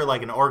 especially if you're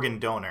like an organ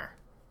donor.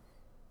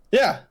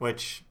 Yeah.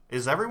 Which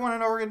is everyone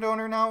an organ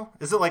donor now?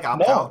 Is it like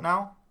opt out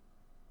now?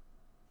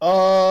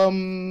 I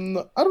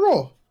don't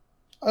know.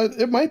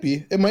 It might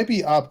be. It might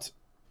be opt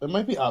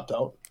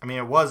out. I mean,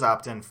 it was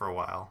opt in for a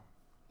while.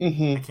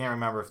 Mm-hmm. I can't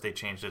remember if they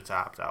changed it to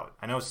opt out.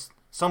 I know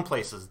some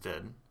places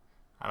did.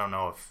 I don't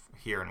know if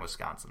here in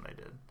Wisconsin they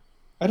did.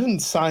 I didn't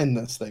sign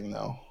this thing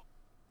though.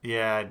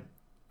 Yeah,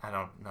 I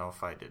don't know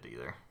if I did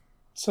either. It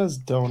says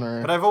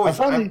donor, but I've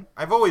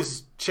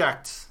always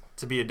checked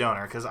to be a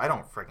donor because I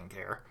don't freaking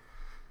care.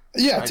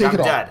 Yeah, like, take I'm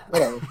it all. Dead.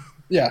 Whatever.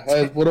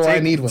 Yeah, what do I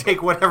need with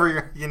take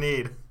whatever you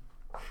need.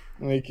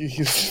 Like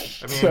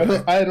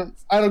I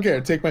don't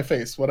care. Take my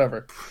face,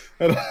 whatever.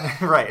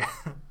 Right.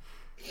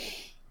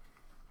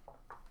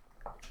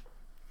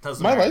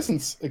 My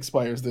license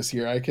expires this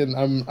year.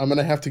 I'm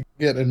gonna have to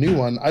get a new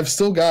one. I've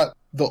still got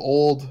the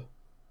old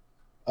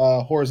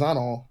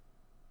horizontal.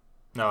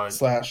 No.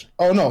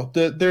 Oh no,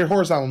 they're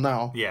horizontal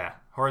now. Yeah,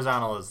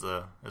 horizontal is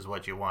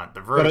what you want.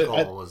 The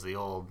vertical is the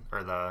old,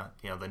 or the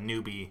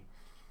newbie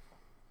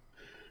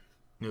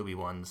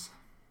ones.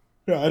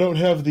 Yeah, I don't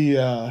have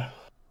the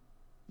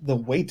The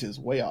weight is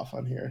way off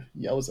on here.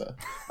 Yowza.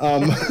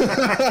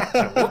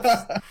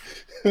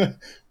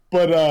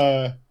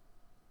 But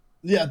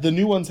yeah, the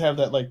new ones have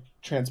that like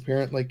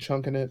transparent like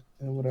chunk in it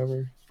and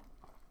whatever.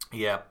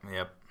 Yep.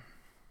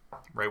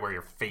 Right where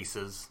your face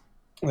is.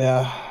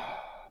 Yeah,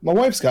 my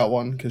wife's got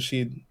one because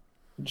she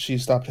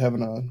stopped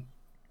having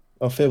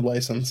a fib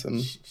license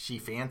and she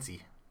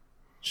fancy.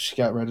 She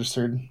got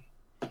registered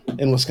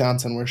in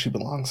Wisconsin where she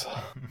belongs.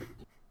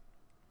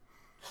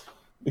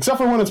 Except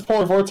for when it's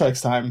Polar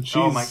Vortex time.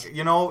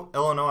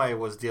 Illinois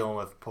was dealing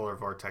with Polar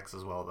Vortex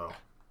as well, though.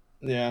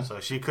 Yeah. So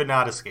she could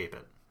not escape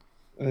it.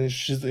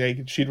 She's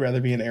like, she'd rather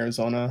be in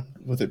Arizona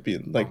with it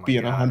being like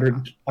being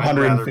 150 I'd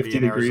rather be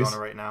in degrees.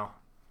 Arizona right now.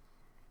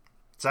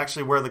 It's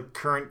actually where the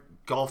current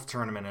golf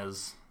tournament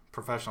is.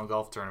 Professional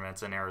golf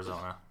tournament's in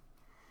Arizona.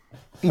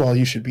 Well,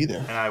 you should be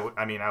there. And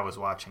I was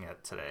watching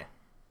it today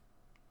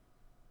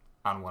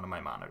on one of my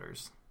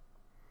monitors.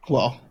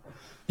 Well,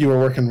 you were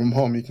working from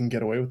home. You can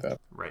get away with that.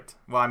 Right.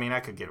 Well, I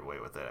could get away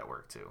with it at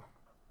work too.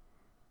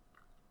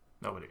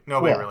 Nobody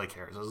really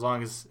cares as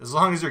long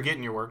as you're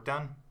getting your work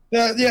done.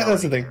 Yeah,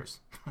 that's the thing. Cares.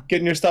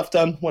 Getting your stuff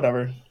done,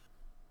 whatever.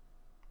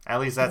 At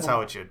least that's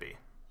how it should be.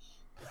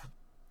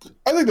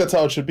 I think that's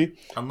how it should be.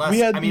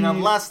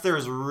 Unless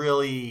there's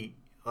really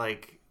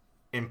like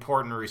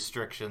important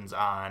restrictions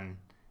on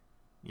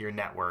your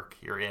network,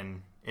 your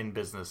in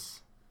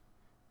business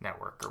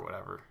network or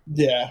whatever.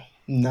 Yeah,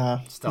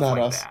 nah, stuff not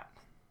like us. that.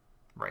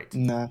 Right.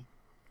 Nah.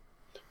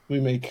 We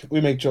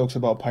make jokes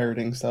about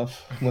pirating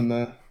stuff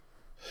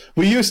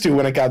we used to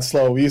when it got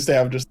slow. We used to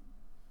have just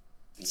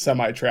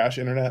semi-trash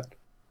internet.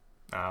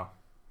 Oh.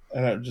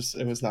 And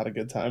it was not a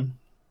good time.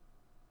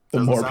 The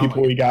more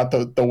people we got,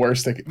 the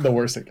worse it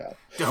got.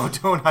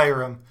 Don't hire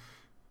them.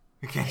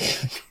 You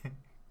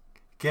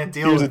can't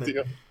deal with it.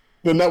 Deal.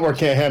 The network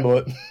can't handle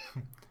it.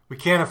 We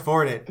can't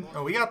afford it.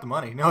 Oh, we got the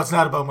money. No, it's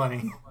not about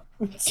money.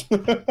 It's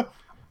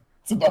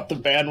about the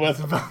bandwidth. It's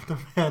about the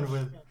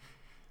bandwidth.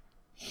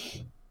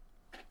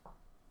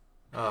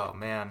 Oh,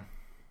 man.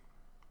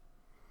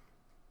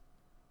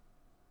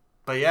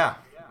 But yeah.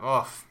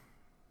 Oh,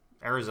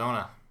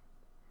 Arizona.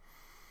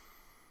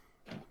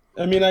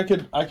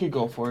 I could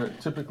go for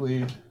it.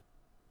 Typically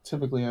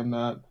I'm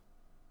not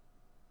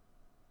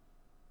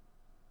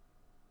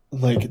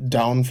like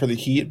down for the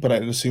heat, but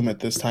I'd assume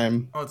at this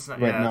time it's not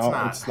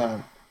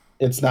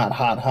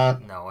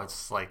hot. No,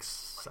 it's like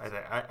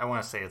I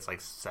want to say it's like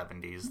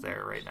 70s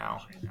there right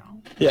now.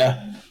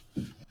 Yeah.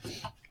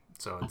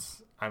 So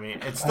it's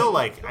still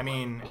like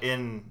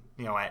in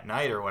at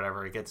night or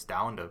whatever it gets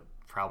down to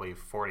probably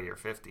 40 or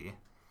 50.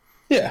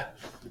 Yeah.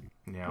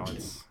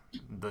 It's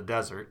the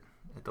desert.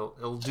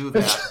 It'll do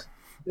that.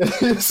 It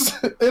is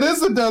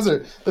the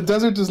desert. The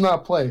desert does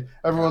not play.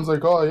 Everyone's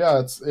like, oh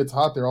yeah, it's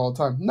hot there all the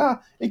time. Nah,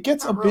 it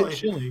gets a bit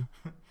chilly.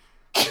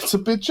 It's a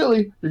bit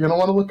chilly. You're gonna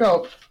want to look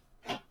out.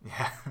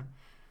 Yeah.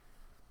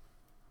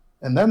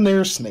 And then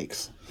there's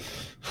snakes.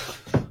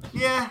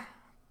 Yeah,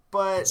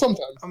 but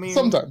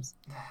sometimes.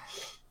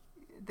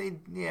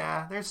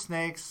 There's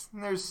snakes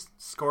and there's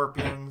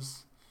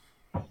scorpions.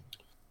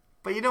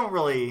 But you don't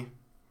really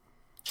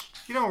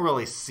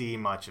see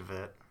much of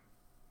it.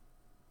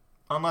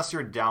 Unless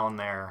you're down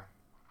there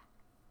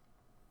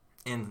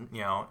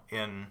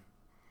in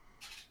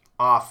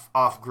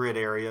off grid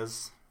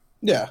areas.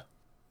 Yeah.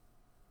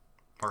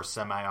 Or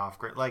semi off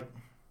grid. Like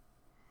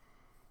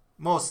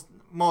most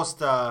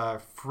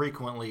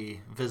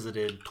frequently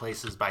visited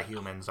places by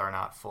humans are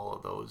not full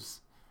of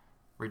those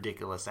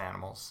ridiculous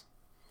animals.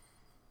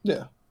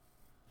 Yeah.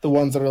 The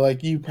ones that are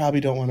like, you probably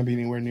don't want to be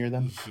anywhere near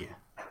them. Yeah.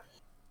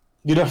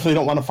 You definitely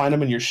don't want to find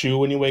them in your shoe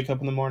when you wake up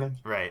in the morning.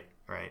 Right.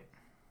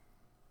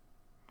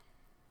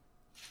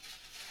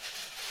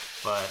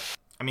 But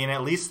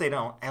at least they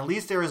don't. At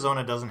least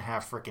Arizona doesn't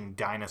have freaking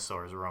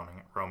dinosaurs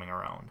roaming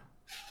around.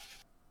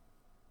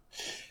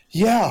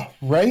 Yeah,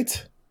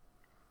 right?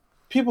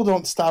 People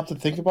don't stop to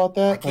think about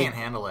that. I can't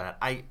handle that.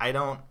 I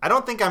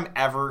don't think I'm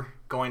ever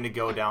going to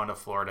go down to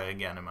Florida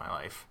again in my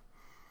life.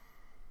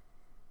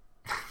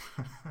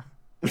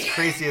 As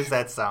crazy as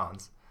that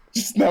sounds.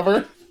 Just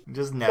never?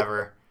 Just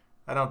never.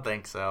 I don't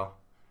think so.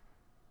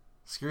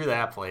 Screw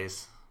that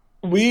place.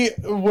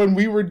 When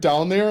we were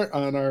down there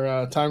on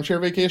our timeshare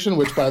vacation,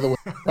 which by the way,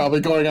 probably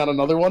going on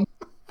another one,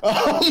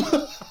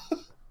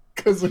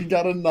 because we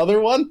got another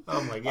one.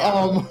 Oh my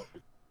god!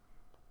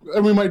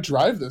 And we might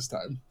drive this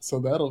time, so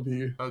that'll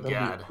be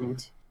god.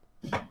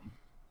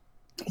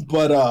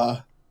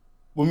 But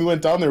when we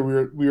went down there,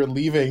 we were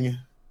leaving,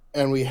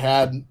 and we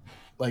had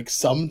like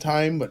some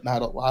time, but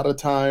not a lot of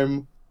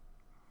time.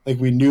 Like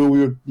we knew we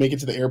would make it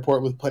to the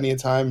airport with plenty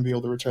of time and be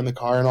able to return the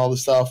car and all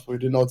this stuff. But we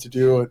didn't know what to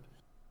do.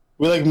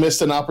 We like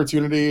missed an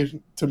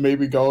opportunity to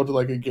maybe go to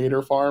like a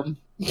gator farm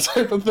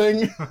type of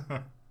thing.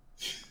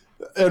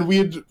 And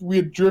we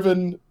were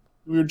driving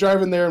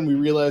there and we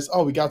realized,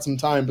 oh, we got some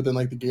time, but then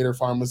like the gator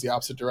farm was the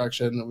opposite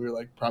direction and we were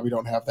like, probably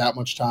don't have that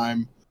much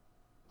time.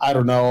 I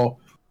don't know.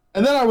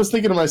 And then I was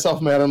thinking to myself,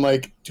 man, I'm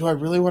like, do I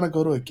really want to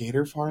go to a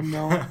gator farm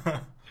now?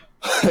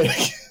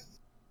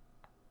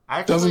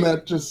 Actually, doesn't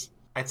that just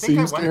I think I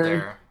went scary?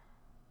 there.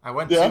 I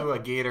went to a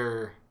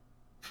gator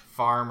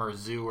farm or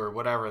zoo or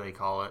whatever they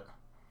call it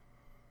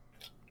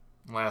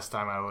last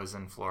time I was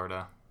in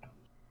Florida.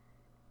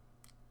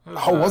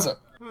 How was it?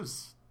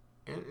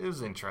 It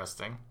was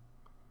interesting.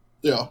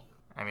 Yeah.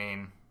 I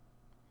mean,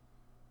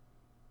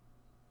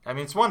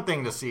 it's one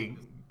thing to see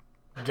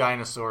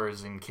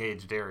dinosaurs in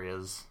caged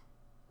areas.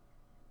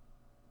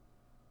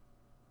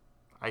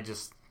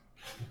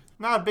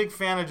 Not a big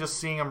fan of just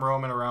seeing them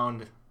roaming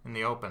around in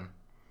the open.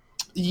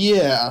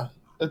 Yeah.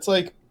 It's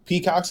like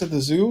peacocks at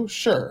the zoo?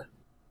 Sure.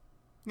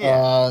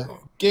 Yeah.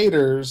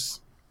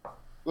 Gators,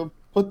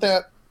 put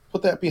that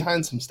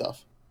behind some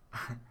stuff.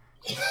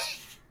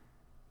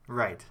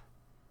 Right.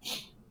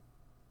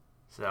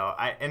 So,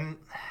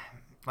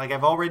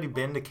 I've already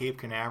been to Cape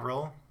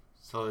Canaveral,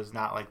 so there's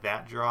not like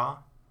that draw.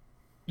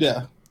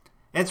 Yeah.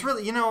 And it's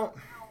really,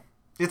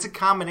 it's a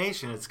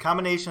combination. It's a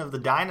combination of the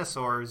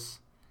dinosaurs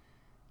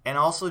and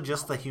also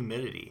just the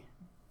humidity.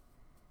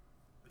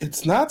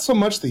 It's not so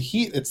much the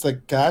heat, it's the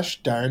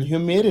gosh darn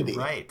humidity.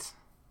 Right.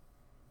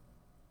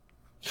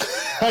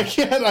 I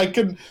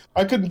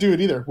couldn't do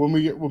it either. When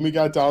we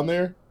got down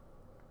there,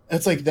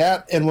 it's like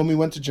that, and when we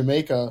went to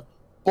Jamaica,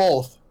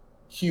 both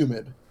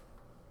humid.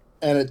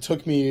 And it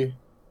took me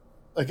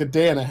like a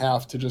day and a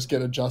half to just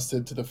get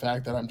adjusted to the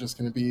fact that I'm just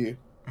going to be,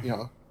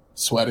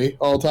 sweaty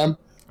all the time.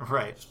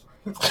 Right.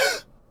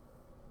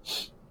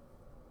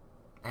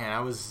 And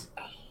I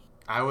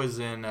was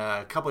in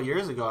a couple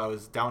years ago. I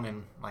was down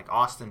in like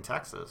Austin,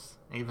 Texas.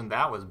 Even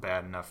that was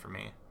bad enough for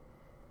me.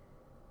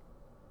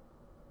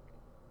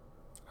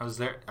 I was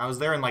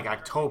there in like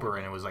October,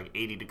 and it was like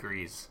 80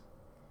 degrees.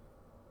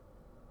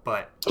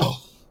 But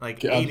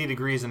 80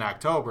 degrees in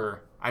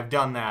October, I've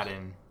done that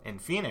in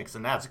Phoenix,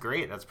 and that's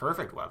great. That's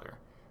perfect weather.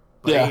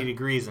 But 80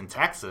 degrees in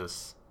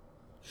Texas,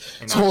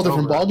 it's a whole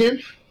different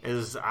ballgame. I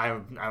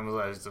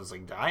was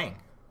like dying.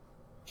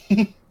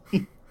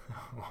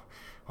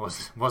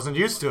 Wasn't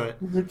used to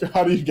it.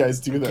 How do you guys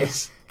do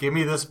this? Give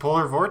me this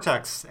polar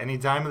vortex any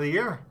time of the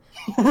year.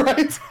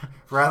 Right.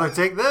 Rather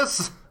take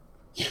this.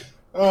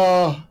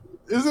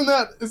 Isn't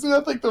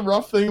that like the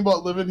rough thing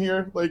about living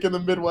here? Like in the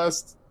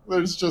Midwest,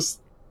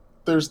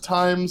 there's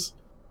times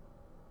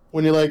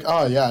when you're like,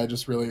 oh yeah,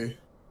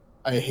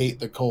 I hate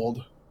the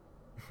cold.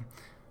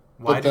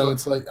 But then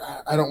it's like,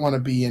 I don't want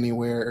to be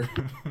anywhere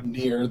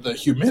near the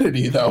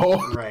humidity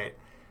though. Right.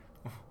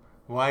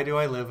 Why do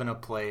I live in a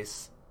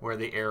place where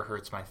the air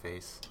hurts my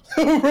face?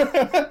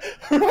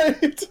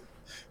 Right.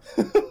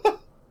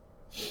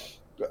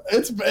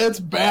 It's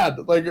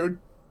bad. Like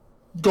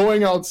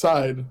going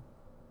outside.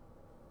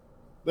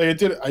 Like I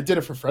did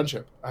it for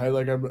friendship.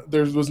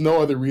 There was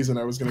no other reason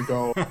I was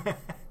gonna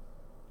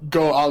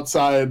go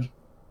outside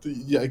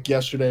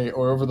yesterday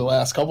or over the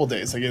last couple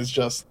days. Like it was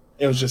just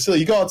silly.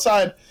 You go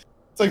outside,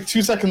 it's like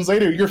 2 seconds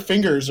later, your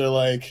fingers are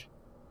like,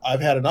 I've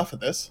had enough of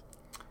this.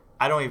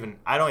 I don't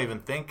even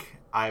think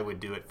I would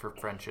do it for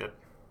friendship.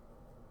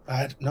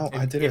 I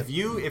did it. If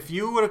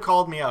you would have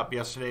called me up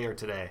yesterday or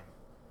today,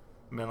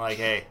 and been like,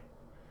 hey,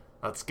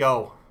 let's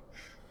go.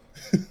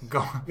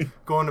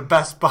 Going to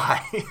Best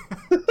Buy.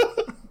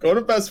 Go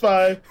to Best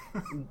Buy,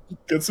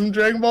 get some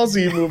Dragon Ball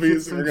Z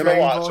movies, and we're going to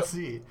watch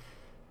them.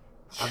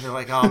 I'd be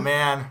like, oh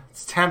man,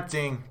 it's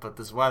tempting, but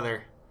this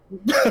weather.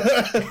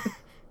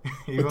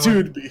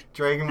 Dude,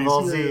 Dragon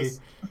Ball Z,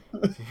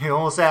 you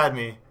almost had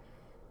me.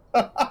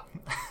 But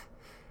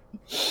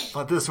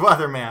this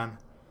weather, man.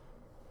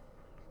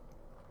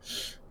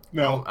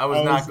 No, I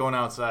was not going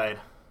outside.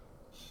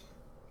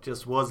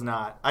 Just was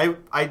not. I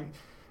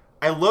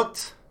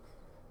looked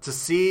to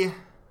see.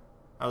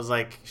 I was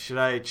like, should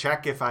I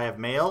check if I have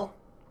mail?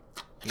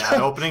 Not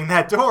opening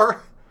that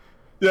door.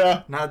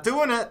 Yeah. Not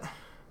doing it.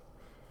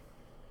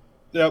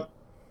 Yep.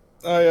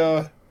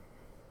 I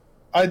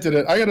did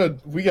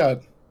it.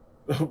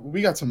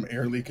 We got some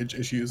air leakage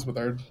issues with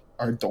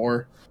our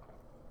door.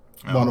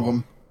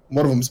 Oh.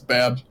 One of them's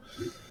bad.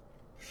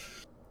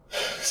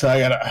 So I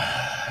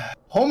gotta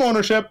home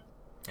ownership.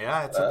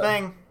 Yeah, it's a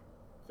thing.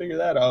 Figure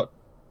that out.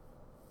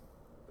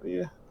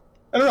 Yeah.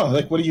 I don't know.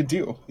 Like, what do?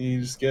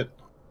 You just get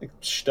like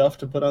stuff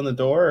to put on the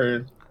door,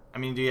 or? I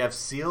mean, do you have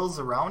seals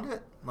around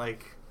it?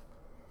 Like.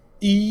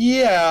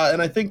 Yeah,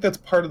 and I think that's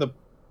part of the.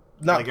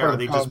 Are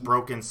they just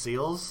broken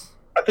seals?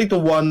 I think the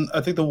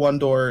one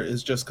door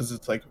is just because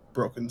it's like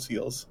broken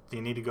seals. Do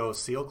you need to go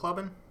seal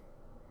clubbing?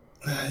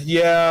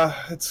 Yeah,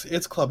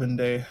 it's clubbing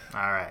day.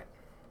 All right.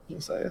 You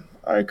say,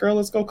 all right, girl,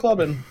 let's go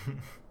clubbing.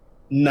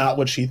 Not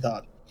what she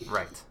thought.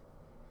 Right.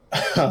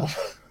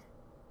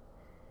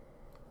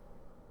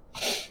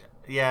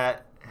 Yeah,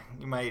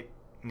 you might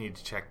need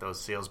to check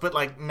those seals, but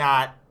like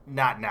not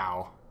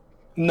now.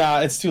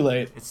 Nah, it's too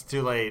late. It's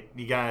too late.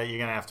 You're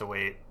gonna have to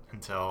wait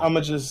until I'm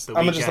gonna just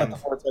let the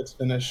vortex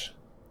finish.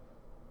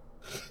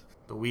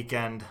 The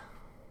weekend.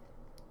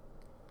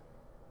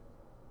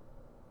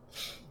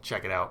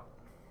 Check it out.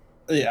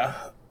 Yeah.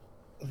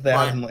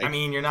 I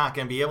mean, you're not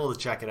gonna be able to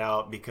check it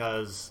out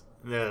because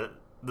the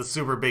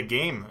super big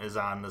game is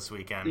on this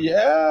weekend.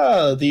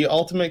 Yeah, the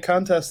ultimate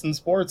contest in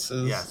sports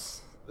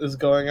is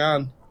going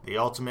on. The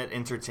ultimate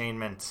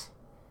entertainment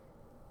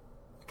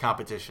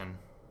competition.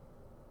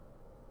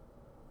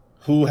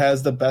 Who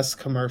has the best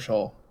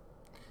commercial?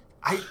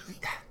 I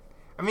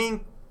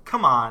mean,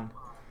 come on.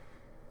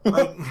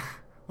 Like,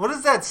 what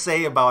does that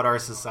say about our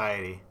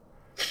society?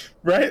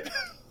 Right?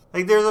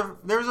 Like, there's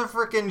a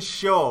freaking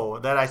show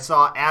that I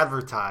saw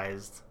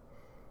advertised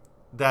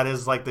that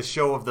is like the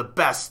show of the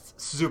best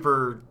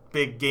super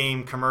big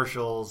game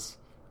commercials.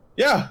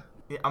 Yeah.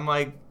 I'm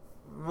like,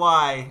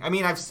 why? I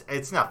mean,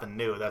 it's nothing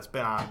new. That's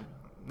been on.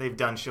 They've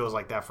done shows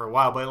like that for a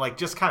while, but it like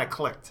just kind of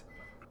clicked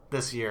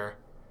this year.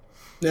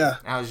 Yeah.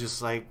 And I was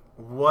just like,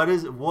 what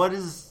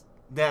does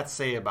that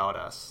say about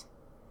us?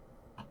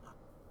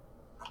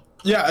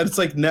 Yeah, it's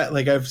like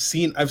I've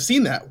seen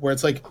that where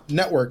it's like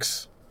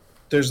networks.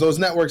 There's those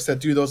networks that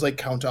do those like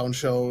countdown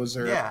shows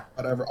or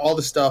whatever, all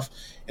the stuff,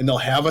 and they'll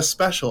have a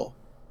special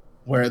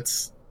where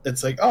it's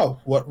like, oh,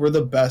 what were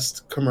the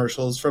best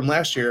commercials from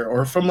last year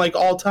or from like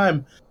all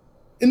time,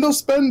 and they'll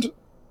spend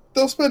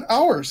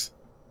hours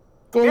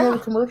going over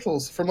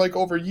commercials from like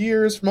over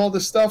years from all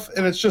this stuff,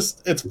 and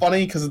it's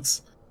funny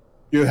because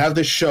you have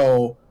this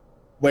show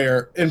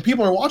where, and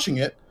people are watching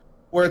it,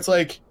 where it's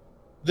like,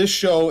 this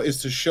show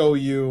is to show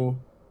you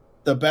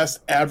the best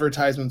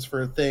advertisements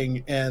for a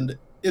thing, and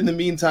in the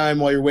meantime,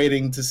 while you're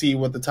waiting to see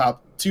what the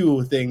top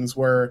 2 things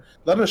were,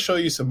 let us show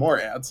you some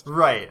more ads.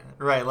 Right.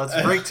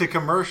 Let's break to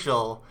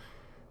commercial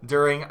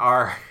during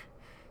our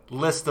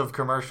list of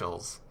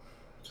commercials.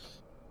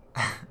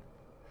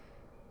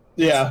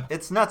 Yeah.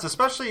 It's nuts,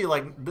 especially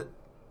like,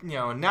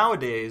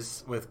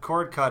 nowadays with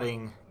cord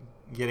cutting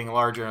getting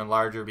larger and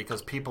larger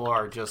because people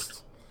are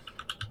just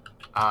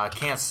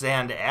can't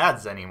stand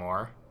ads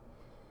anymore.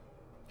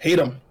 Hate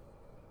them.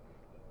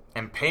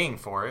 And paying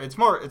for it.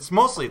 It's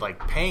mostly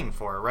like paying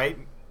for it, right?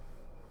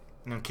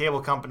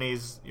 Cable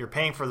companies, you're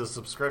paying for the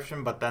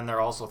subscription, but then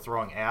they're also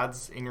throwing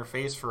ads in your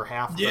face for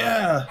half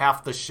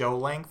the show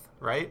length,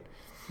 right?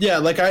 Yeah,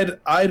 like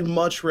I'd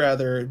much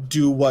rather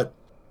do what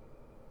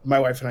my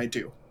wife and I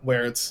do,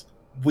 where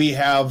we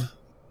have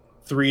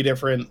 3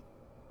 different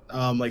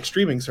like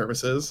streaming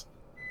services,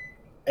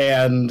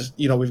 and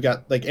we've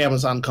got like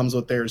Amazon comes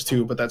with theirs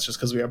too, but that's just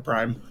because we have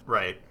Prime,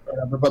 right?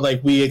 Whatever. But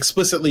like we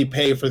explicitly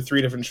pay for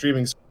 3 different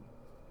streaming services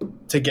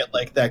to get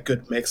like that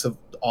good mix of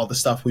all the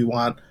stuff we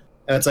want,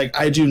 and it's like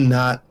I do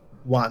not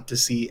want to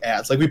see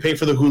ads. Like we pay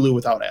for the Hulu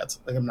without ads.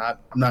 Like I'm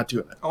not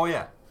doing it. Oh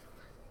yeah.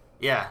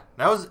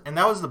 That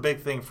was the big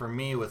thing for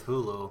me with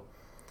Hulu.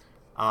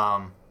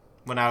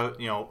 When I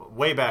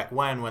way back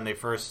when they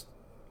first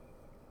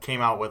came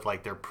out with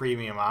like their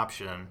premium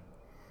option,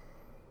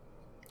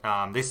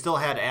 they still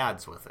had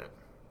ads with it,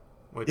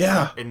 which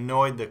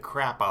annoyed the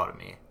crap out of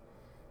me.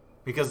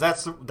 Because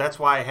that's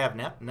why I have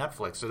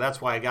Netflix. So that's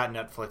why I got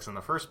Netflix in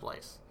the first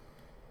place.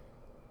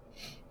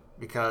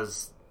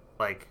 Because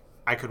like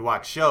I could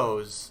watch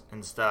shows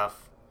and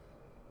stuff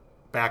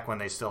back when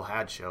they still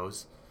had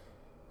shows,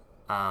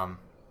 and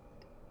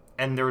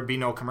there would be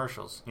no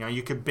commercials.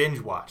 You could binge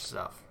watch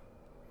stuff.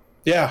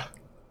 Yeah.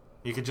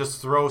 You could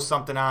just throw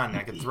something on.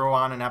 I could throw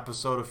on an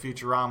episode of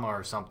Futurama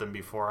or something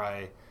before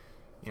I,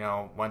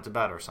 went to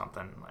bed or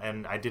something,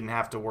 and I didn't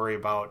have to worry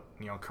about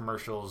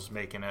commercials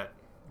making it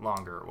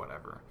longer or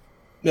whatever.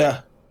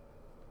 Yeah.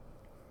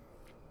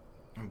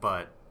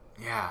 But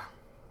yeah,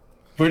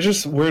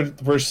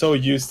 we're so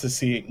used to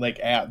seeing like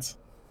ads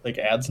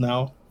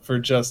now for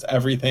just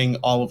everything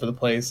all over the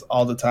place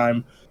all the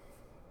time.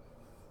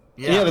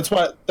 Yeah, that's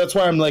why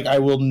I'm like I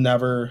will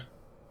never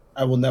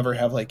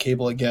have like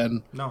cable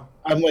again. No.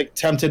 I'm like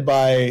tempted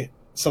by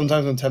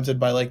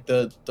like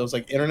those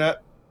like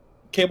internet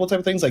cable type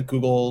of things, like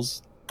Google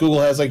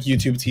has like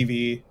YouTube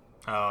TV.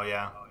 Oh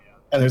yeah.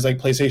 And there's like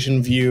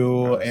PlayStation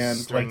View and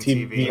Sling like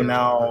TV TV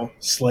now,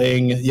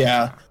 Sling,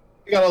 yeah.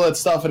 You got all that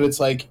stuff, and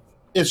it's like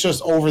it's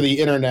just over the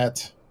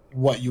internet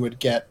what you would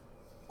get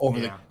over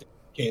the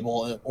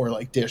cable or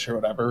like Dish or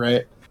whatever,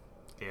 right?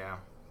 Yeah.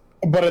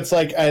 But it's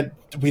like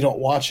we don't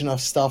watch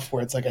enough stuff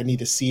where it's like I need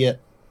to see it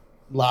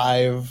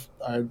live.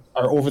 Our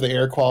over the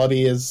air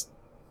quality is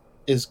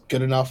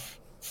good enough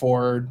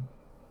for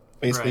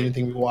basically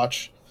anything we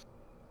watch.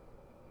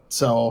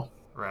 So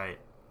right.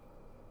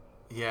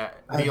 Yeah,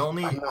 the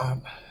only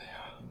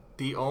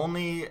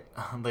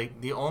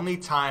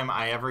time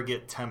I ever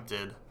get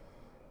tempted,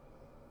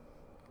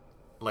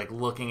 like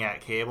looking at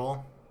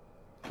cable,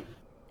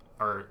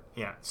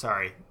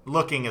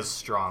 looking is a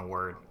strong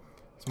word.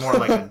 It's more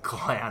like a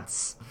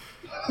glance.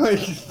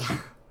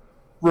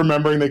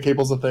 Remembering that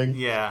cable's a thing.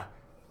 Yeah,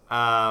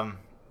 and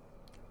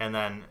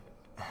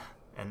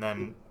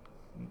then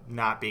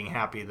not being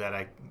happy that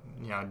I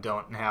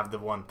don't have the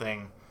one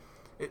thing.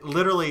 It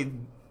literally.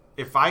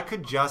 If I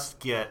could just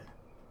get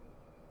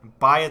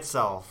by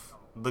itself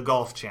the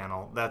Golf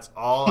Channel, that's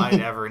all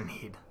I'd ever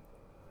need.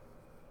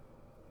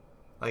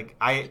 Like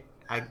I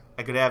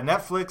could have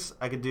Netflix,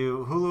 I could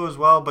do Hulu as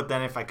well, but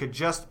then if I could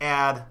just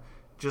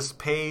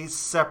pay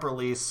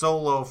separately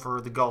solo for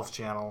the Golf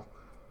Channel,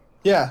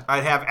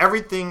 I'd have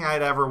everything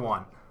I'd ever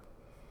want.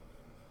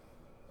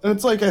 And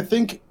it's like I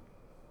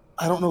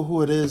don't know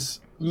who it is.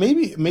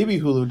 Maybe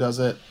Hulu does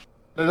it.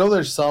 I know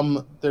there's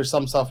some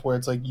stuff where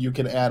it's like you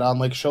can add on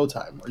like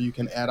Showtime or you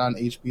can add on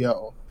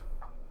HBO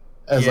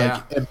as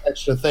like an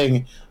extra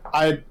thing.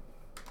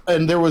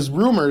 And there was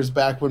rumors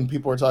back when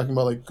people were talking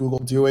about like Google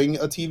doing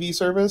a TV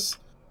service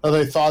that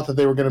they thought that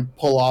they were going to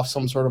pull off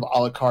some sort of a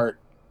la carte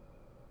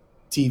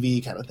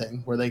TV kind of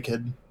thing where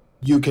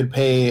you could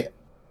pay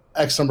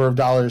X number of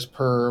dollars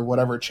per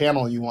whatever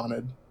channel you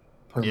wanted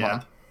per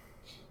month,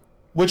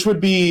 which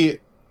would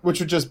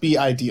just be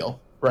ideal,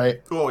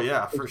 right? Oh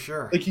yeah, for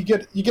sure. Like you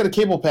get a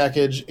cable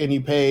package and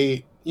you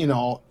pay,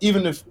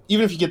 even if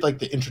you get like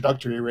the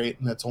introductory rate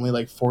and that's only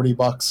like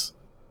 $40,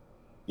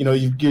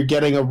 you're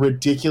getting a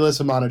ridiculous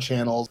amount of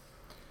channels,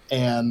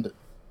 and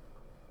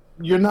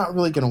you're not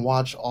really going to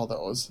watch all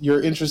those.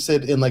 You're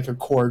interested in like a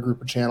core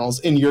group of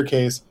channels. In your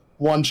case,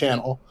 one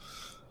channel,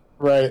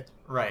 right?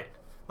 Right.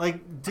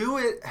 Like, do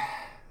it.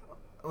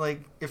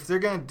 Like, if they're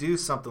going to do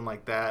something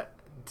like that,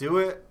 do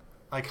it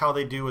like how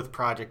they do with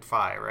Project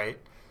Fi, right?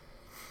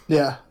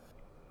 Yeah.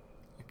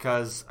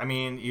 Because, I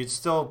mean, you'd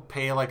still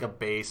pay like a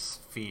base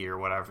fee or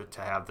whatever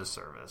to have the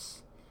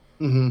service.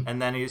 Mm-hmm.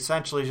 And then you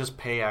essentially just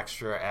pay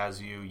extra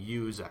as you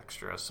use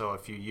extra. So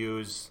if you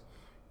use,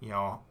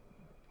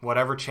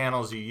 whatever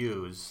channels you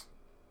use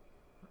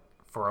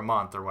for a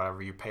month or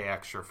whatever, you pay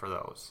extra for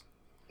those.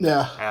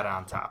 Yeah. Add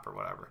on top or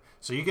whatever.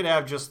 So you could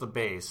have just the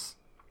base,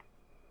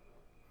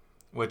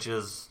 which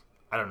is,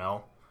 I don't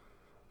know,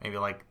 maybe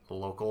like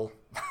local.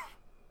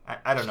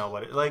 I don't know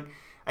what it like.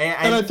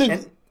 I think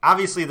and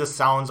obviously this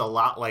sounds a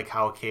lot like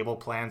how cable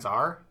plans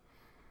are.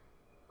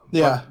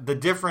 Yeah. But the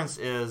difference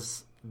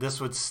is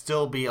this would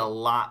still be a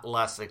lot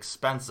less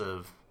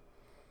expensive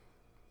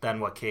than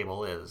what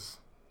cable is.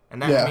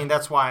 And that, I mean,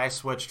 that's why I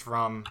switched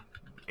from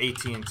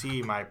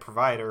AT&T, my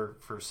provider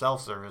for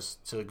self-service,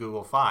 to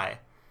Google Fi.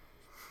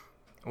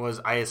 Was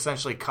I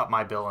essentially cut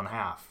my bill in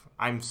half.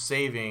 I'm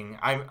saving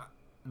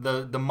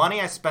the money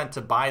I spent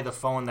to buy the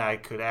phone that I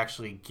could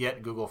actually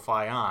get Google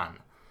Fi on.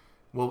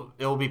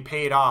 It will be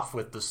paid off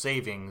with the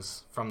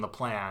savings from the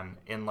plan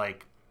in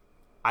like,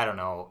 I don't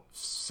know,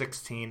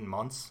 16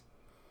 months.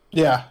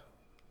 Yeah.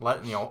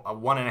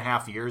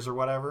 1.5 years or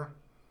whatever.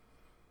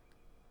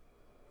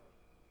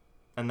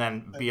 And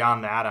then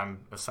beyond that,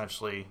 I'm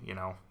essentially,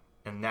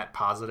 in net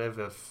positive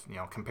if,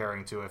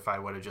 comparing to if I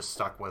would have just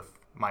stuck with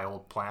my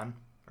old plan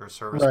or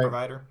service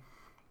provider.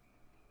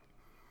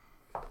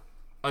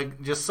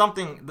 Like, just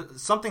something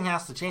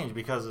has to change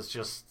because it's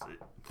just,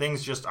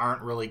 things just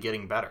aren't really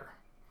getting better.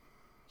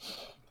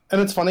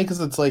 And it's funny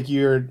because it's like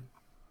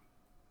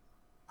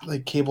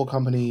cable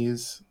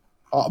companies,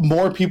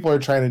 more people are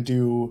trying to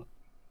do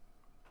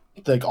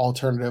like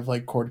alternative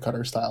like cord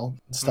cutter style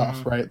stuff,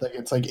 mm-hmm. right? Like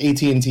it's like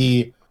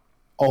AT&T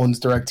owns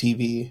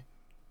DirecTV,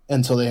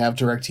 and so they have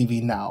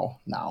DirecTV now.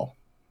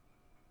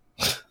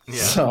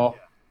 Yeah. So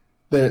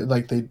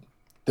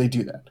they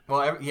do that.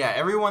 Well,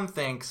 everyone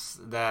thinks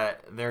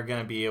that they're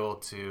going to be able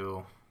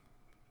to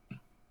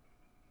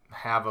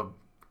have a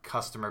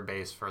customer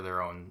base for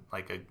their own,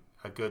 like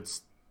a good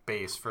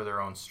base for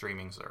their own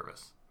streaming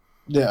service.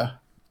 Yeah.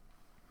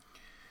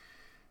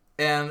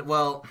 And,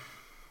 well,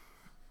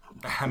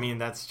 I mean,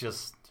 that's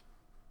just,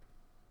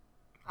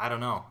 I don't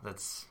know.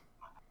 It's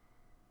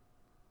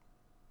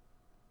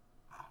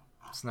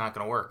not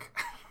going to work.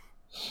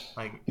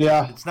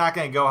 It's not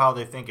going to go how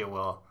they think it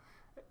will.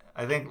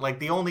 I think, like,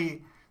 the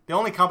only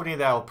company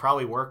that will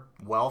probably work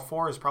well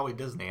for is probably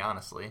Disney,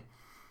 honestly.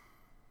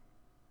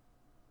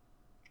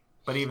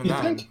 But even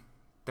then,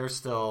 they're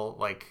still,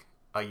 like,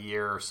 a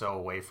year or so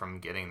away from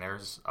getting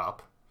theirs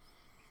up.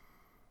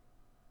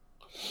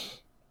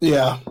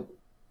 Yeah.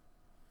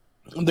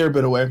 They're a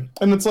bit away.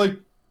 And it's like,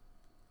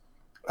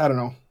 I don't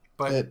know.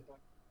 But,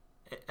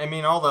 I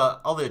mean, all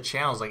the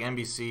channels, like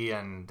NBC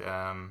and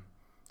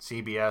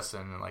CBS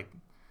and, like,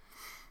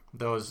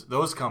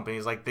 those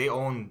companies, like, they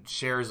own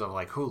shares of,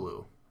 like,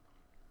 Hulu.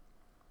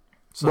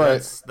 So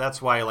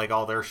that's why, like,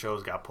 all their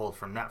shows got pulled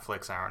from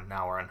Netflix and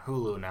now are on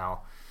Hulu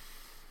now.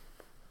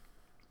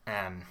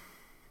 And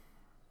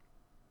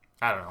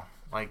I don't know,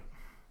 like,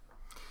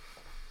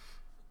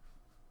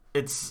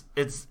 it's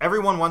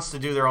everyone wants to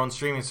do their own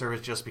streaming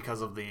service just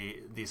because of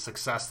the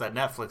success that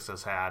Netflix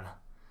has had,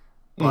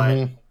 but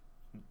mm-hmm.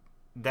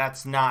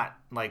 that's not,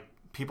 like,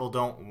 people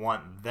don't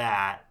want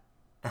that.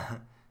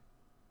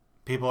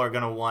 People are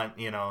going to want,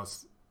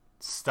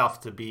 stuff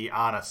to be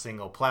on a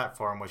single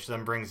platform, which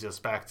then brings us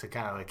back to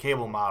kind of the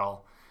cable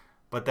model,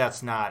 but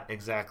that's not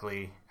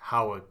exactly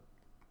how it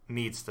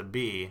needs to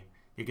be.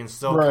 You can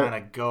still kind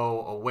of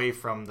go away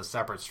from the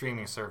separate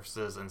streaming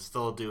services and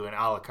still do an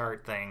a la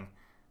carte thing.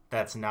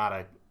 That's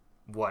not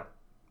what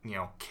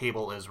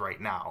cable is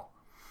right now.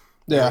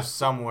 Yeah. There's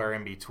somewhere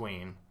in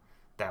between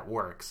that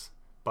works,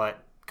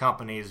 but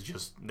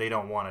companies they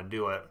don't want to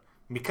do it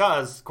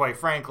because, quite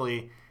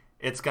frankly,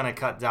 it's going to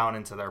cut down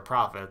into their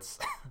profits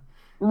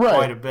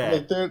quite a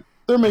bit. Like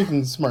they're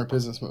making smart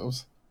business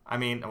moves. I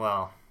mean,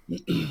 well,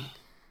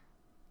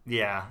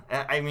 yeah.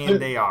 I mean,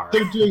 they are.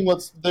 They're doing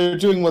what's going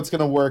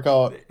to work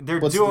out.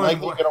 What's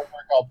likely going to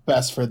work out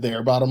best for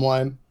their bottom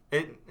line.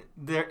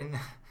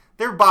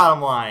 Their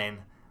bottom line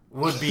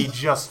would be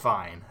just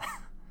fine.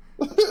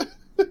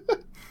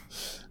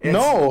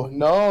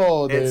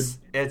 No,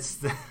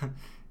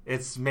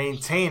 it's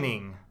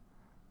maintaining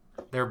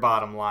their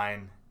bottom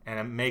line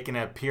and making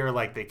it appear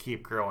like they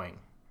keep growing.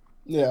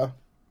 Yeah.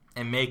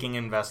 And making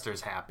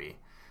investors happy.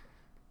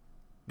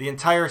 The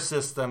entire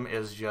system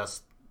is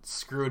just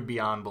screwed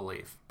beyond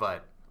belief,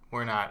 but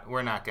we're not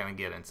going to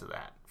get into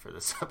that for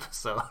this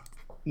episode.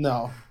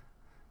 No.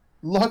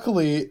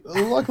 Luckily,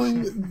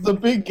 the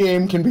big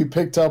game can be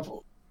picked up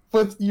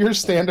with your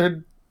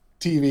standard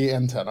TV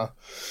antenna.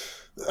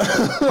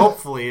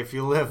 Hopefully, if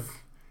you live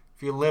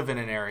in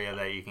an area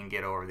that you can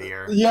get over the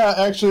air. Yeah,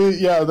 actually,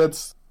 yeah,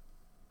 that's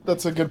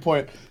a good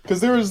point. Because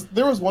there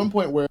was one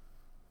point where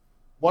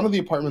one of the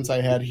apartments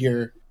I had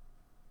here,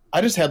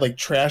 I just had like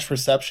trash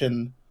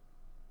reception.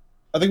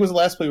 I think it was the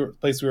last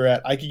place we were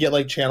at. I could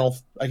get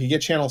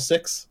channel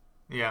 6.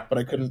 Yeah. But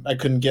I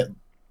couldn't get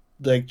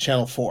like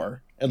channel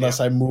 4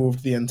 unless I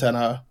moved the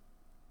antenna.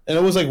 And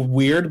it was like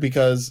weird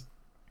because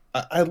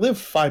I live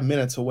 5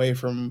 minutes away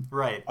from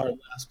our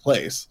last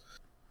place.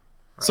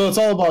 Right. So it's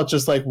all about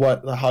just like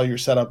how your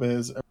setup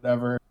is or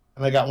whatever.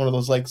 And I got one of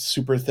those like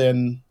super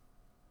thin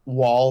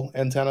wall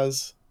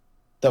antennas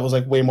that was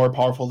like way more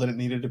powerful than it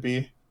needed to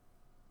be.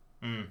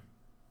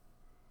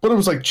 But it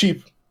was like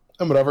cheap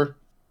and whatever.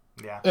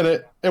 Yeah.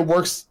 And it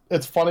works.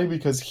 It's funny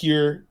because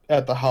here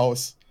at the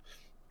house,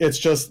 it's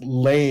just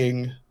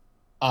laying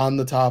on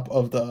the top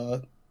of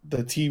the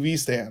TV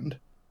stand,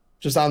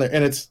 just on there.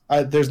 And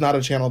there's not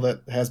a channel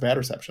that has bad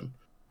reception.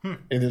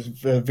 It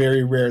is a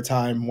very rare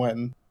time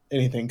when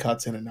anything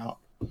cuts in and out.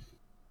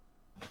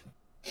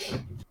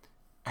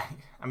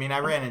 I mean, I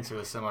ran into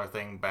a similar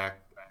thing back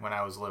when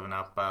I was living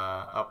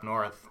up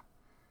north.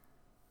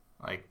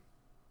 Like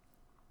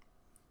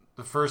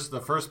the first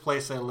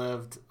place I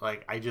lived,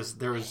 like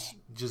there was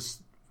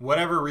just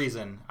whatever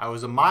reason I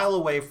was a mile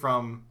away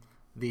from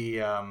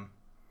the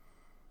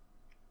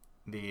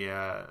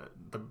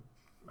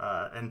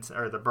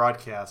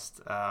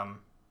broadcast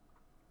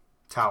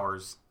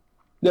towers.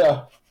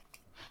 Yeah.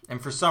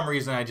 And for some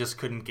reason I just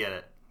couldn't get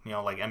it.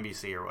 Like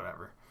NBC or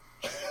whatever.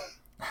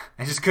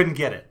 I just couldn't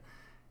get it.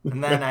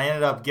 And then I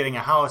ended up getting a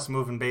house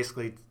moving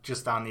basically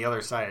just on the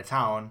other side of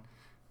town,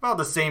 about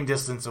the same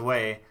distance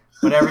away,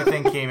 but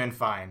everything came in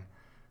fine.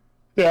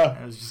 Yeah.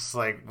 It was just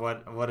like,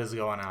 what is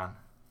going on?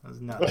 It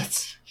was nuts.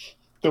 That's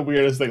the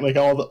weirdest thing. Like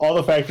all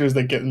the factors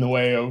that get in the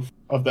way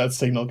of that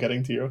signal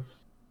getting to you.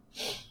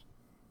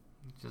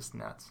 Just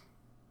nuts.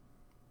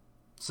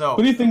 So,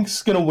 who do you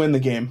think's gonna win the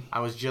game?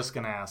 I was just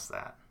gonna ask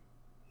that.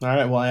 All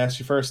right, well, I asked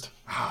you first.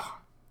 Oh,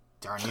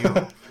 darn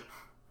you.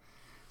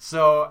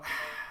 So,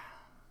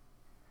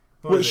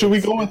 should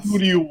we go with who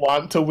do you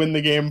want to win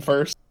the game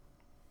first?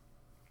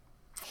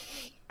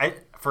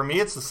 For me,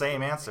 it's the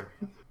same answer.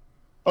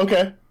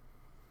 Okay.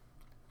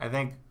 I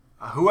think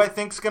who I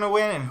think's gonna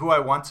win and who I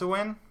want to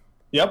win.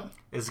 Yep.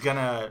 Is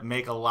gonna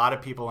make a lot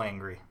of people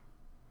angry.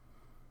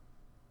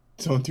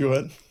 Don't do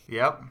it.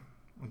 Yep.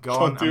 I'm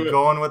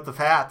going with the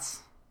Pats.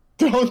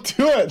 Don't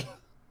do it.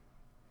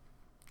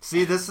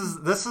 See, this is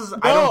no.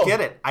 I don't get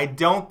it. I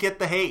don't get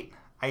the hate.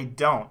 I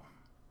don't.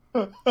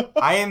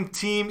 I am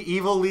Team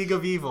Evil League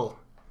of Evil.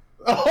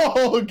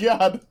 Oh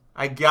God.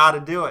 I gotta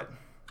do it.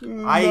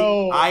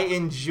 No. I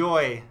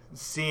enjoy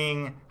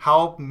seeing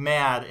how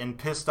mad and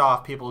pissed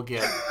off people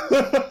get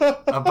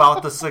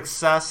about the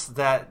success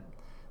that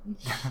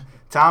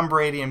Tom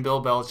Brady and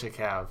Bill Belichick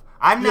have.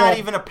 I'm not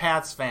even a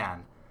Pats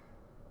fan.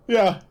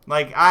 Yeah.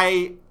 Like,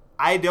 I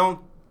don't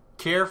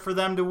care for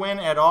them to win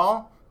at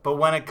all, but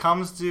when it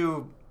comes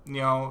to,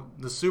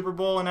 the Super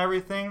Bowl and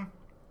everything,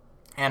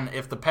 and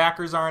if the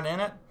Packers aren't in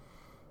it,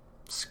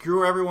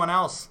 screw everyone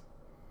else.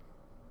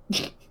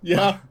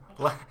 Yeah.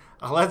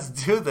 Let's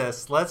do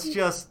this. Let's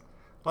just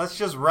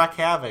wreak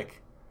havoc.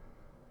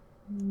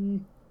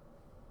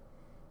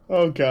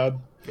 Oh God.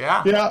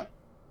 Yeah. Yeah.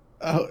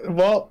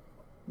 Well,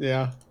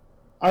 yeah.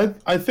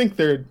 I think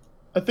they're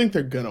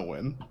gonna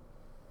win.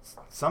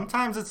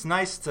 Sometimes it's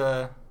nice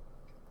to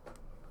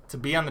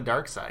be on the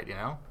dark side,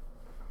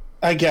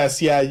 I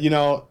guess, yeah.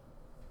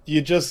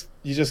 You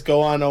just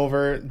go on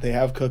over. They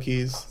have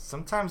cookies.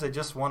 Sometimes I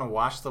just want to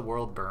watch the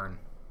world burn.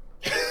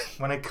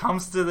 When it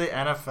comes to the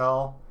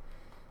NFL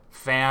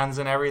fans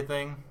and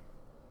everything,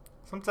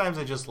 sometimes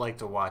I just like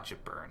to watch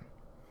it burn.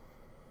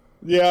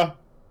 Yeah.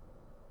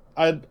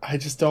 I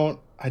just don't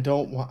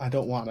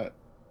want it.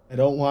 I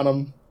don't want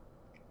them.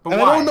 But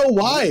and why? I don't know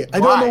why. I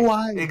don't know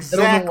why.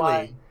 Exactly. I don't know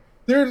why.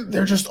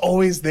 They're just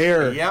always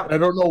there. Yep. I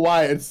don't know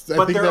why.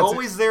 But they're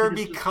always there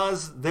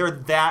because they're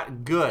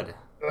that good.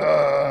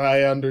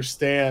 I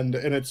understand,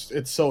 and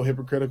it's so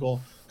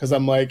hypocritical because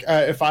I'm like,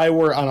 if I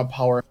were on a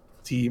power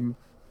team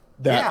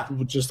that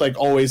just like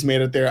always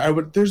made it there,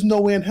 there's no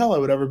way in hell I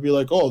would ever be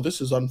like, oh,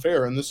 this is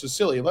unfair and this is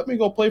silly. Let me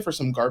go play for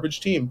some garbage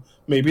team,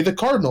 maybe the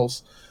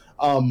Cardinals.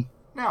 No,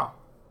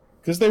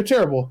 because they're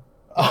terrible.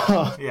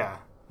 Yeah,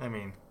 I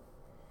mean,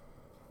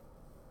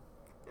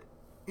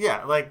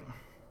 yeah, like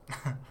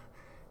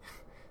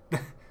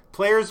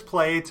players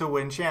play to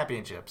win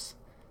championships.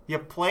 You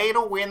play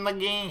to win the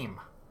game.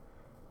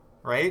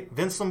 Right?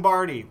 Vince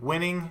Lombardi,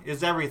 winning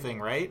is everything,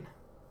 right?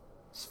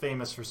 is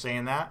famous for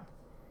saying that.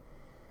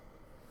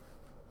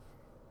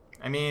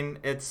 I mean,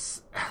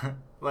 it's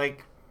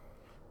like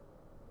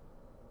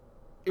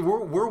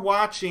we're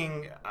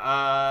watching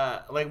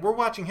we're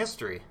watching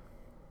history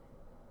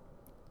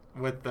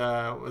with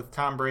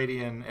Tom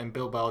Brady and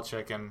Bill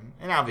Belichick and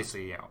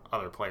obviously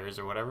other players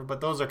or whatever, but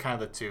those are kind of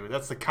the two.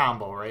 That's the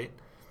combo, right?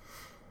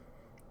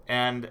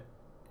 And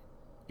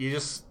you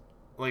just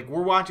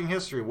we're watching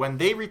history. When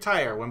they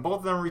retire, when both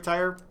of them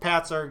retire,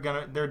 Pats they're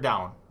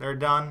down. They're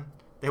done.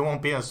 They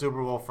won't be in a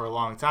Super Bowl for a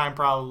long time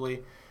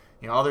probably.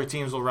 Other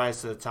teams will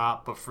rise to the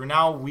top, but for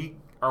now we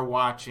are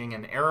watching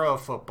an era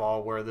of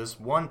football where this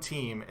one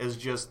team is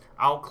just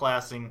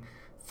outclassing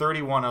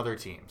 31 other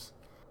teams.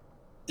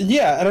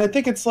 Yeah, and I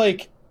think it's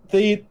like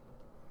they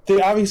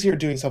obviously are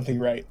doing something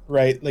right?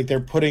 Like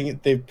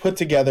they've put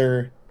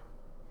together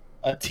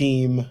a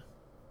team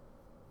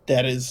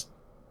that has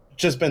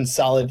just been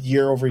solid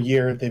year over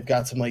year. They've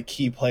got some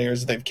key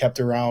players that they've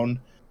kept around,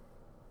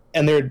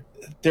 and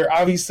they're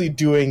obviously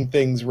doing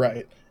things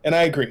right. And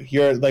I agree.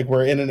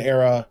 We're in an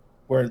era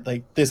where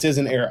this is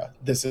an era.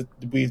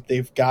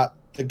 They've got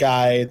the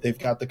guy, they've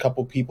got the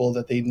couple people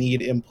that they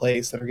need in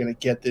place that are going to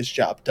get this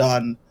job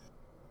done,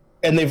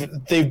 and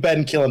they've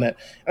been killing it.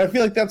 And I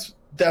feel like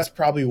that's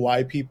probably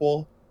why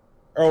people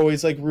are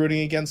always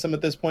rooting against them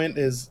at this point.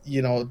 Is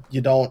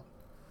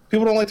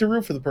people don't like to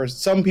root for the person.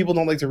 Some people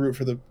don't like to root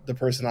for the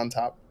person on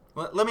top.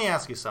 Let me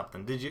ask you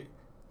something. Did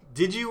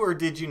you or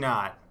did you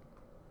not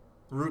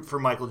root for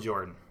Michael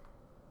Jordan?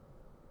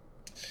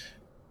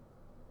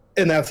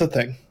 And that's the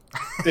thing.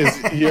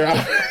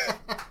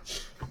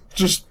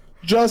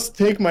 Just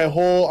take my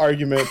whole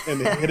argument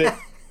and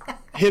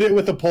hit it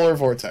with the Polar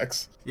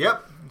Vortex.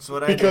 Yep, that's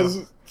what I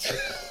do.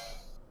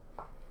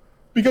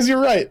 Because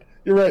you're right.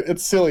 You're right.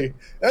 It's silly.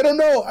 I don't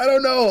know. I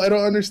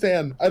don't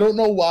understand. I don't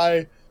know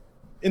why.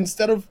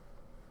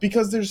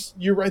 Because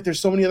you're right. There's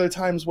so many other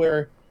times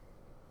where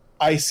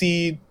I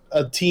see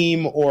a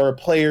team or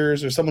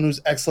players or someone who's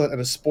excellent at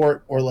a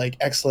sport or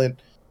excellent,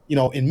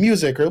 in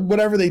music or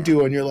whatever they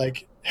do, and you're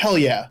like, hell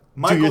yeah.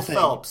 Michael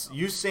Phelps,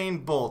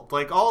 Usain Bolt,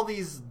 all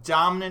these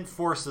dominant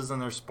forces in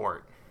their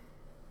sport.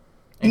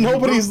 And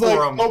nobody's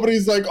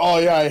like, oh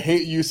yeah, I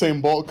hate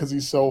Usain Bolt because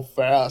he's so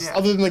fast. Yeah.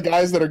 Other than the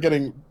guys that are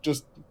getting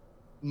just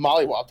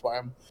mollywopped by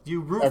him.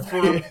 You root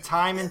for them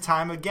time and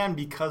time again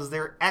because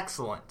they're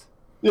excellent.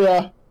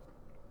 Yeah.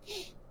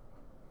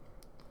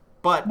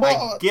 But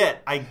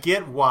I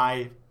get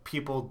why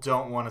people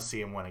don't want to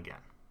see him win again.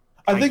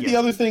 I think the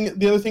other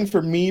thing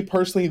for me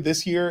personally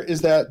this year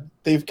is that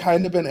they've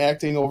kind of been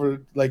acting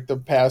over the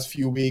past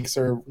few weeks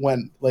or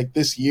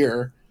this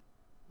year,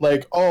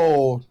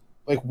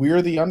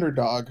 we're the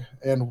underdog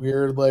and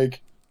we're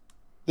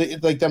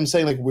them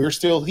saying we're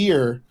still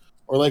here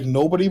or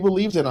nobody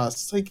believes in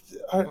us.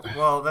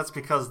 Well, that's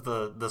because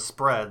the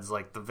spreads,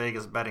 the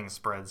Vegas betting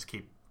spreads,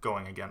 keep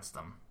going against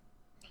them.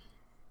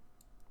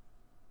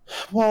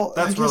 Well,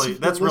 that's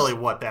really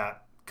what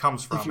that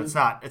comes from. It's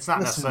not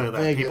necessarily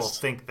that people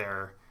think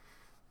they're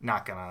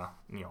not gonna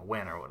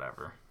win or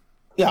whatever.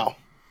 Yeah,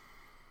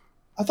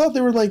 I thought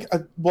they were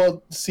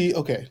well. See,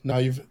 okay, now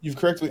you've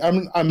corrected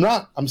me.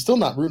 I'm still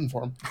not rooting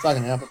for them. It's not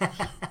gonna happen.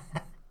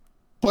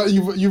 But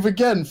you've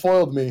again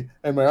foiled me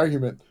and my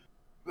argument.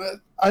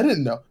 I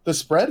didn't know the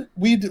spread.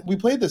 We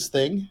played this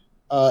thing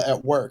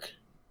at work,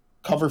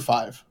 cover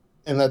 5,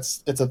 and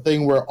it's a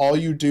thing where all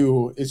you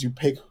do is you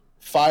pick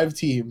 5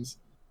 teams,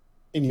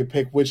 and you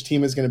pick which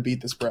team is going to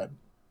beat the spread.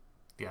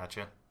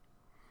 Gotcha.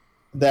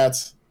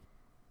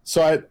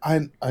 So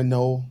I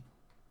know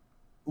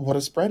what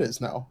a spread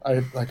is now.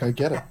 I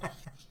get it.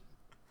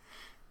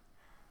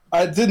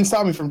 It didn't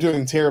stop me from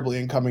doing terribly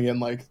and coming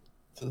in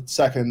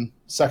second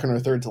or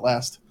third to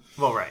last.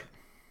 Well, right.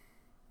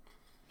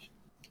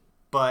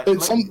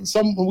 But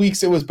some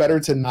weeks it was better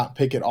to not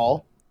pick at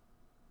all.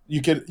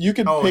 You could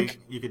pick.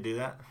 You could do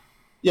that.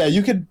 Yeah,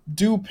 you could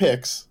do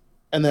picks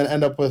and then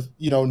end up with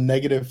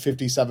negative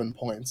 57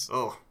 points.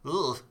 Oh,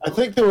 ugh. I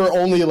think there were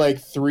only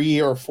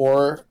 3 or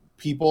 4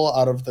 people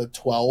out of the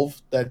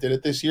 12 that did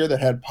it this year that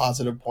had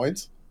positive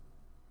points,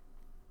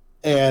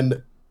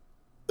 and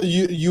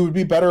you would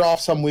be better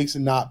off some weeks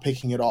not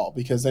picking at all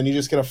because then you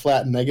just get a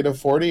flat negative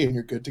 40 and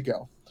you're good to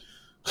go.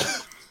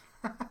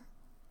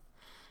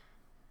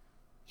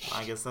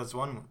 I guess that's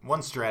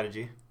one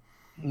strategy.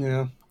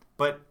 Yeah,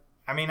 but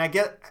I mean,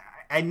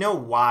 I know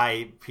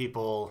why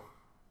people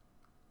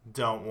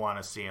don't want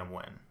to see him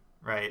win,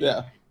 right?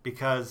 Yeah,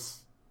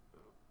 because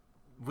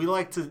we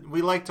like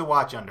to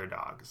watch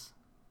underdogs,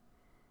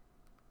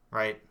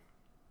 right?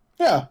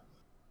 Yeah,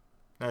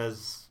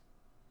 as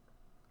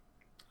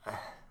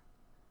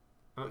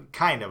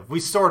kind of, we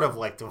sort of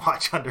like to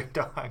watch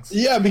underdogs.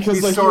 Yeah,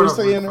 because you were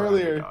saying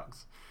earlier,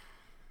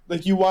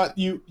 you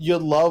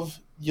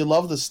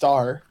love the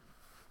star,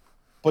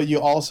 but you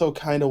also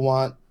kind of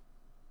want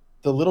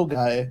the little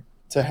guy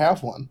to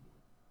have one.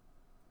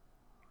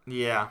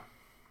 Yeah.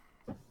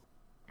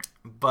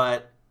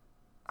 But,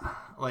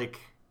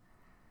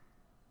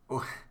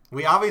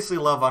 we obviously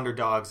love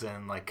underdogs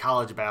in,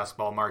 college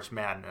basketball, March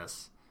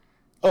Madness.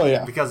 Oh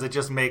yeah, because it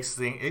just makes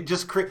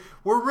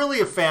we're really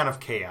a fan of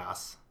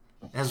chaos.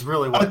 Is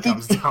really what it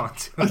comes down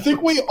to. I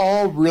think we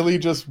all really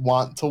just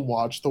want to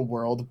watch the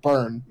world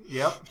burn.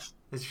 Yep,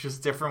 it's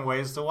just different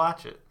ways to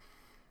watch it.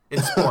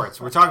 In sports,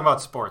 we're talking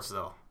about sports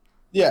though.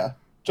 Yeah,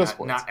 just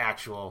sports, not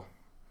actual.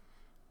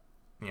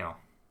 You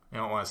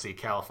don't want to see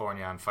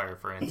California on fire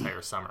for an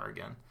entire summer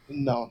again.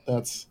 No,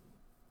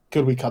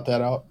 could we cut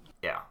that out?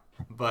 Yeah,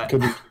 but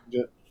could we change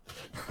it?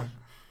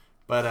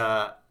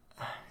 But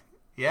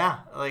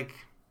yeah, like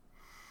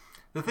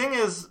the thing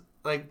is,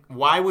 like,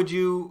 why would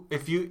you,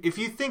 if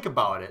you think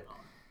about it,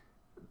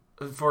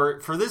 for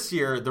this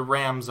year the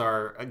Rams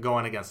are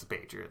going against the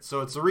Patriots,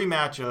 so it's a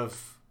rematch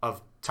of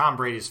Tom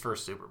Brady's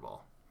first Super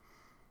Bowl,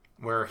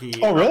 where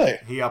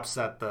he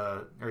upset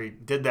he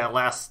did that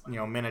last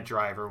minute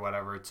drive or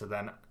whatever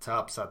to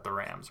upset the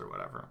Rams or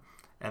whatever,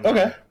 and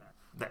then,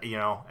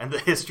 and the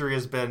history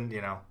has been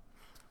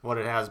what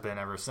it has been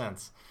ever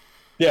since.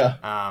 Yeah.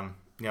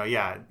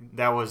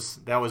 That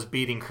was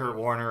beating Kurt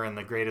Warner in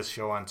the greatest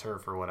show on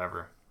turf or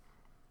whatever.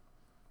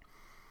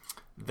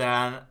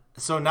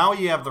 So now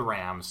you have the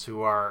Rams,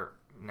 who are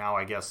now,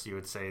 I guess you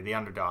would say, the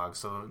underdog.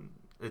 So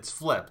it's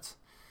flipped.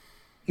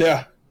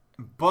 Yeah.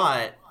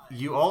 But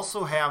you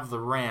also have the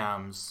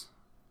Rams,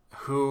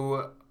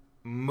 who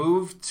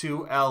moved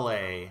to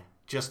LA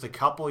just a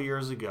couple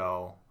years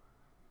ago.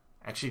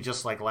 Actually,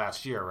 just like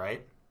last year,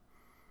 right?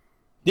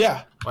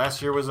 Yeah.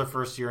 Last year was their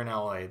first year in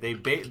LA.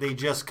 They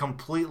just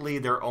completely,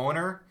 their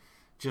owner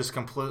just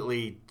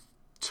completely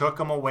took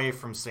them away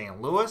from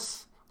St.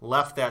 Louis,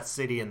 left that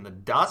city in the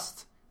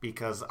dust,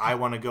 because I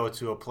want to go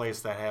to a place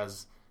that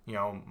has,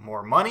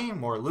 more money,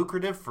 more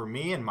lucrative for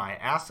me and my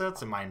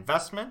assets and my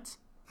investment.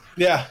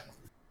 Yeah.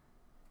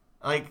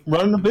 Like,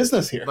 running a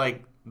business here.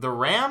 Like, the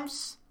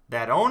Rams,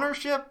 that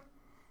ownership,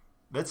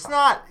 that's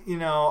not,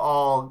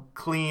 all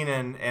clean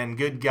and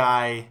good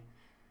guy,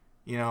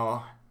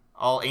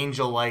 all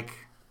angel-like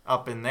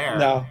up in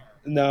there.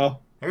 No.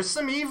 There's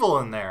some evil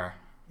in there.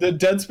 The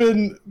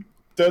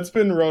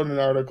Deadspin wrote an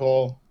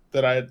article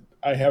that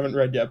I haven't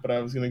read yet, but I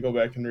was going to go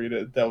back and read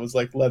it. That was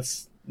like,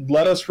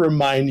 let us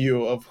remind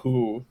you of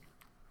who,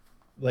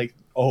 like,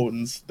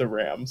 owns the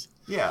Rams.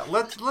 Yeah,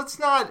 let's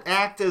not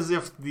act as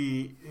if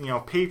the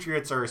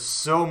Patriots are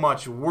so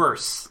much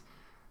worse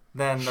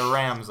than the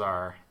Rams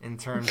are in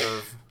terms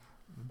of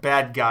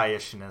bad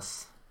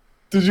guy-ishness.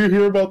 Did you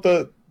hear about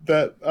that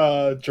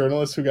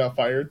journalist who got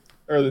fired,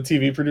 or the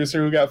TV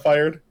producer who got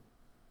fired?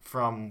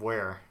 From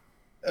where?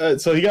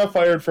 So he got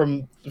fired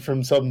from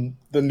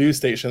the news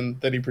station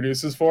that he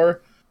produces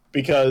for,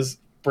 because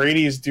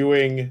Brady's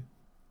doing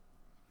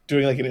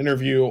like an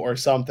interview or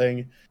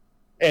something,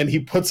 and he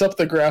puts up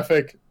the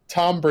graphic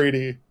Tom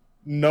Brady,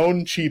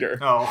 known cheater.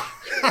 Oh.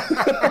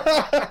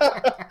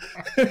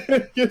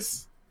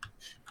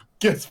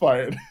 gets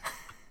fired.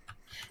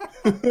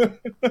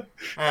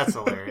 That's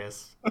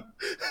hilarious.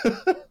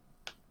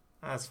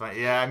 That's fine.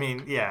 Yeah, I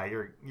mean, yeah,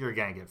 you're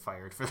gonna get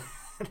fired for that.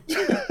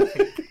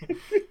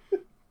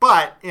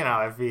 But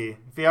if he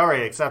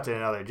already accepted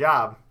another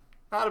job,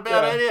 not a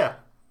bad idea.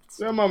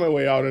 I'm on my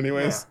way out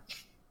anyways. Yeah.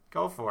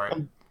 Go for it.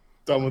 I'm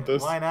done with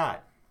this. Why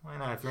not?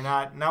 If you're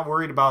not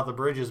worried about the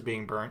bridges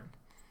being burnt,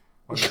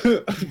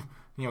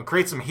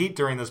 create some heat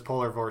during this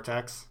polar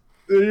vortex.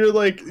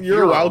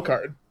 You're a wild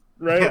card,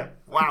 right? Yeah,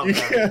 wild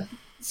card.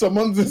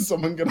 Someone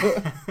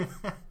gonna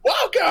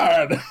wild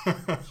card.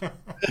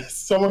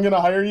 Someone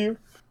gonna hire you?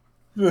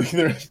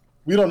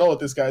 We don't know what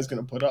this guy's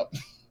gonna put up.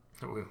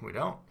 We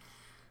don't.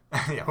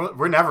 Yeah,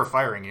 we're never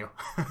firing you.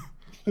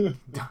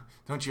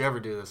 Don't you ever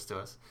do this to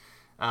us.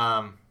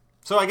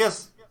 So I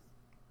guess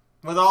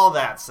with all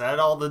that said,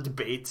 all the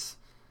debates,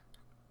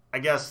 I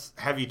guess,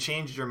 have you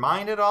changed your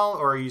mind at all,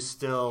 or are you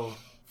still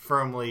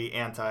firmly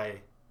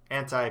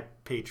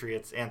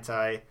anti-Patriots,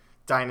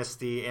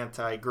 anti-dynasty,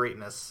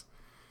 anti-greatness?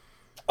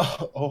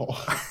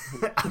 Oh.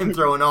 I'm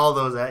throwing all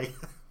those at you.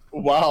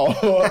 Wow.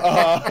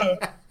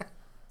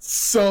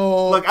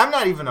 So look, I'm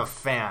not even a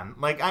fan.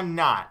 I'm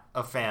not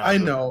a fan. I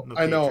know.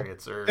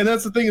 Patriots and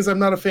that's the thing, is I'm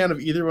not a fan of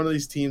either one of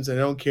these teams. I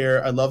don't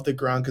care. I love that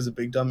Gronk is a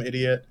big dumb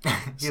idiot.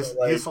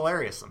 He's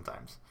hilarious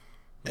sometimes.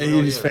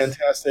 He's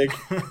fantastic.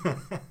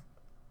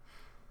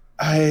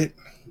 I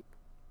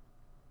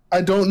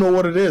don't know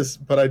what it is,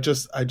 but I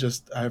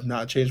have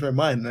not changed my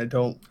mind, and I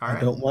don't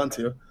want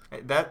to.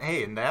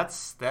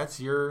 That's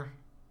your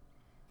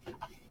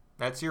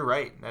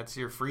right. That's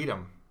your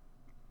freedom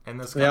in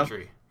this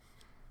country. Yeah.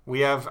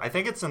 We have, I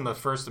think it's in the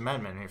First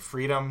Amendment,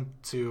 freedom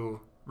to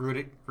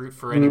root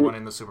for anyone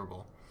in the Super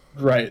Bowl.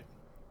 Right.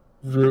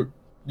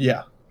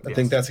 Yeah. I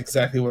think that's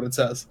exactly what it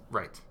says.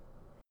 Right.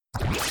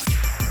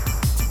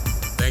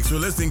 Thanks for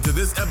listening to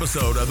this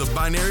episode of the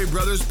Binary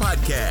Brothers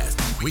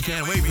Podcast. We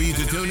can't wait for you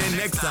to tune in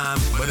next time.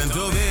 But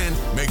until then,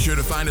 make sure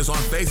to find us on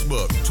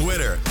Facebook,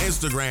 Twitter,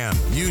 Instagram,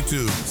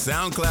 YouTube,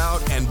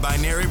 SoundCloud, and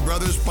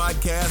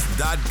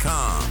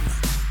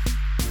BinaryBrothersPodcast.com.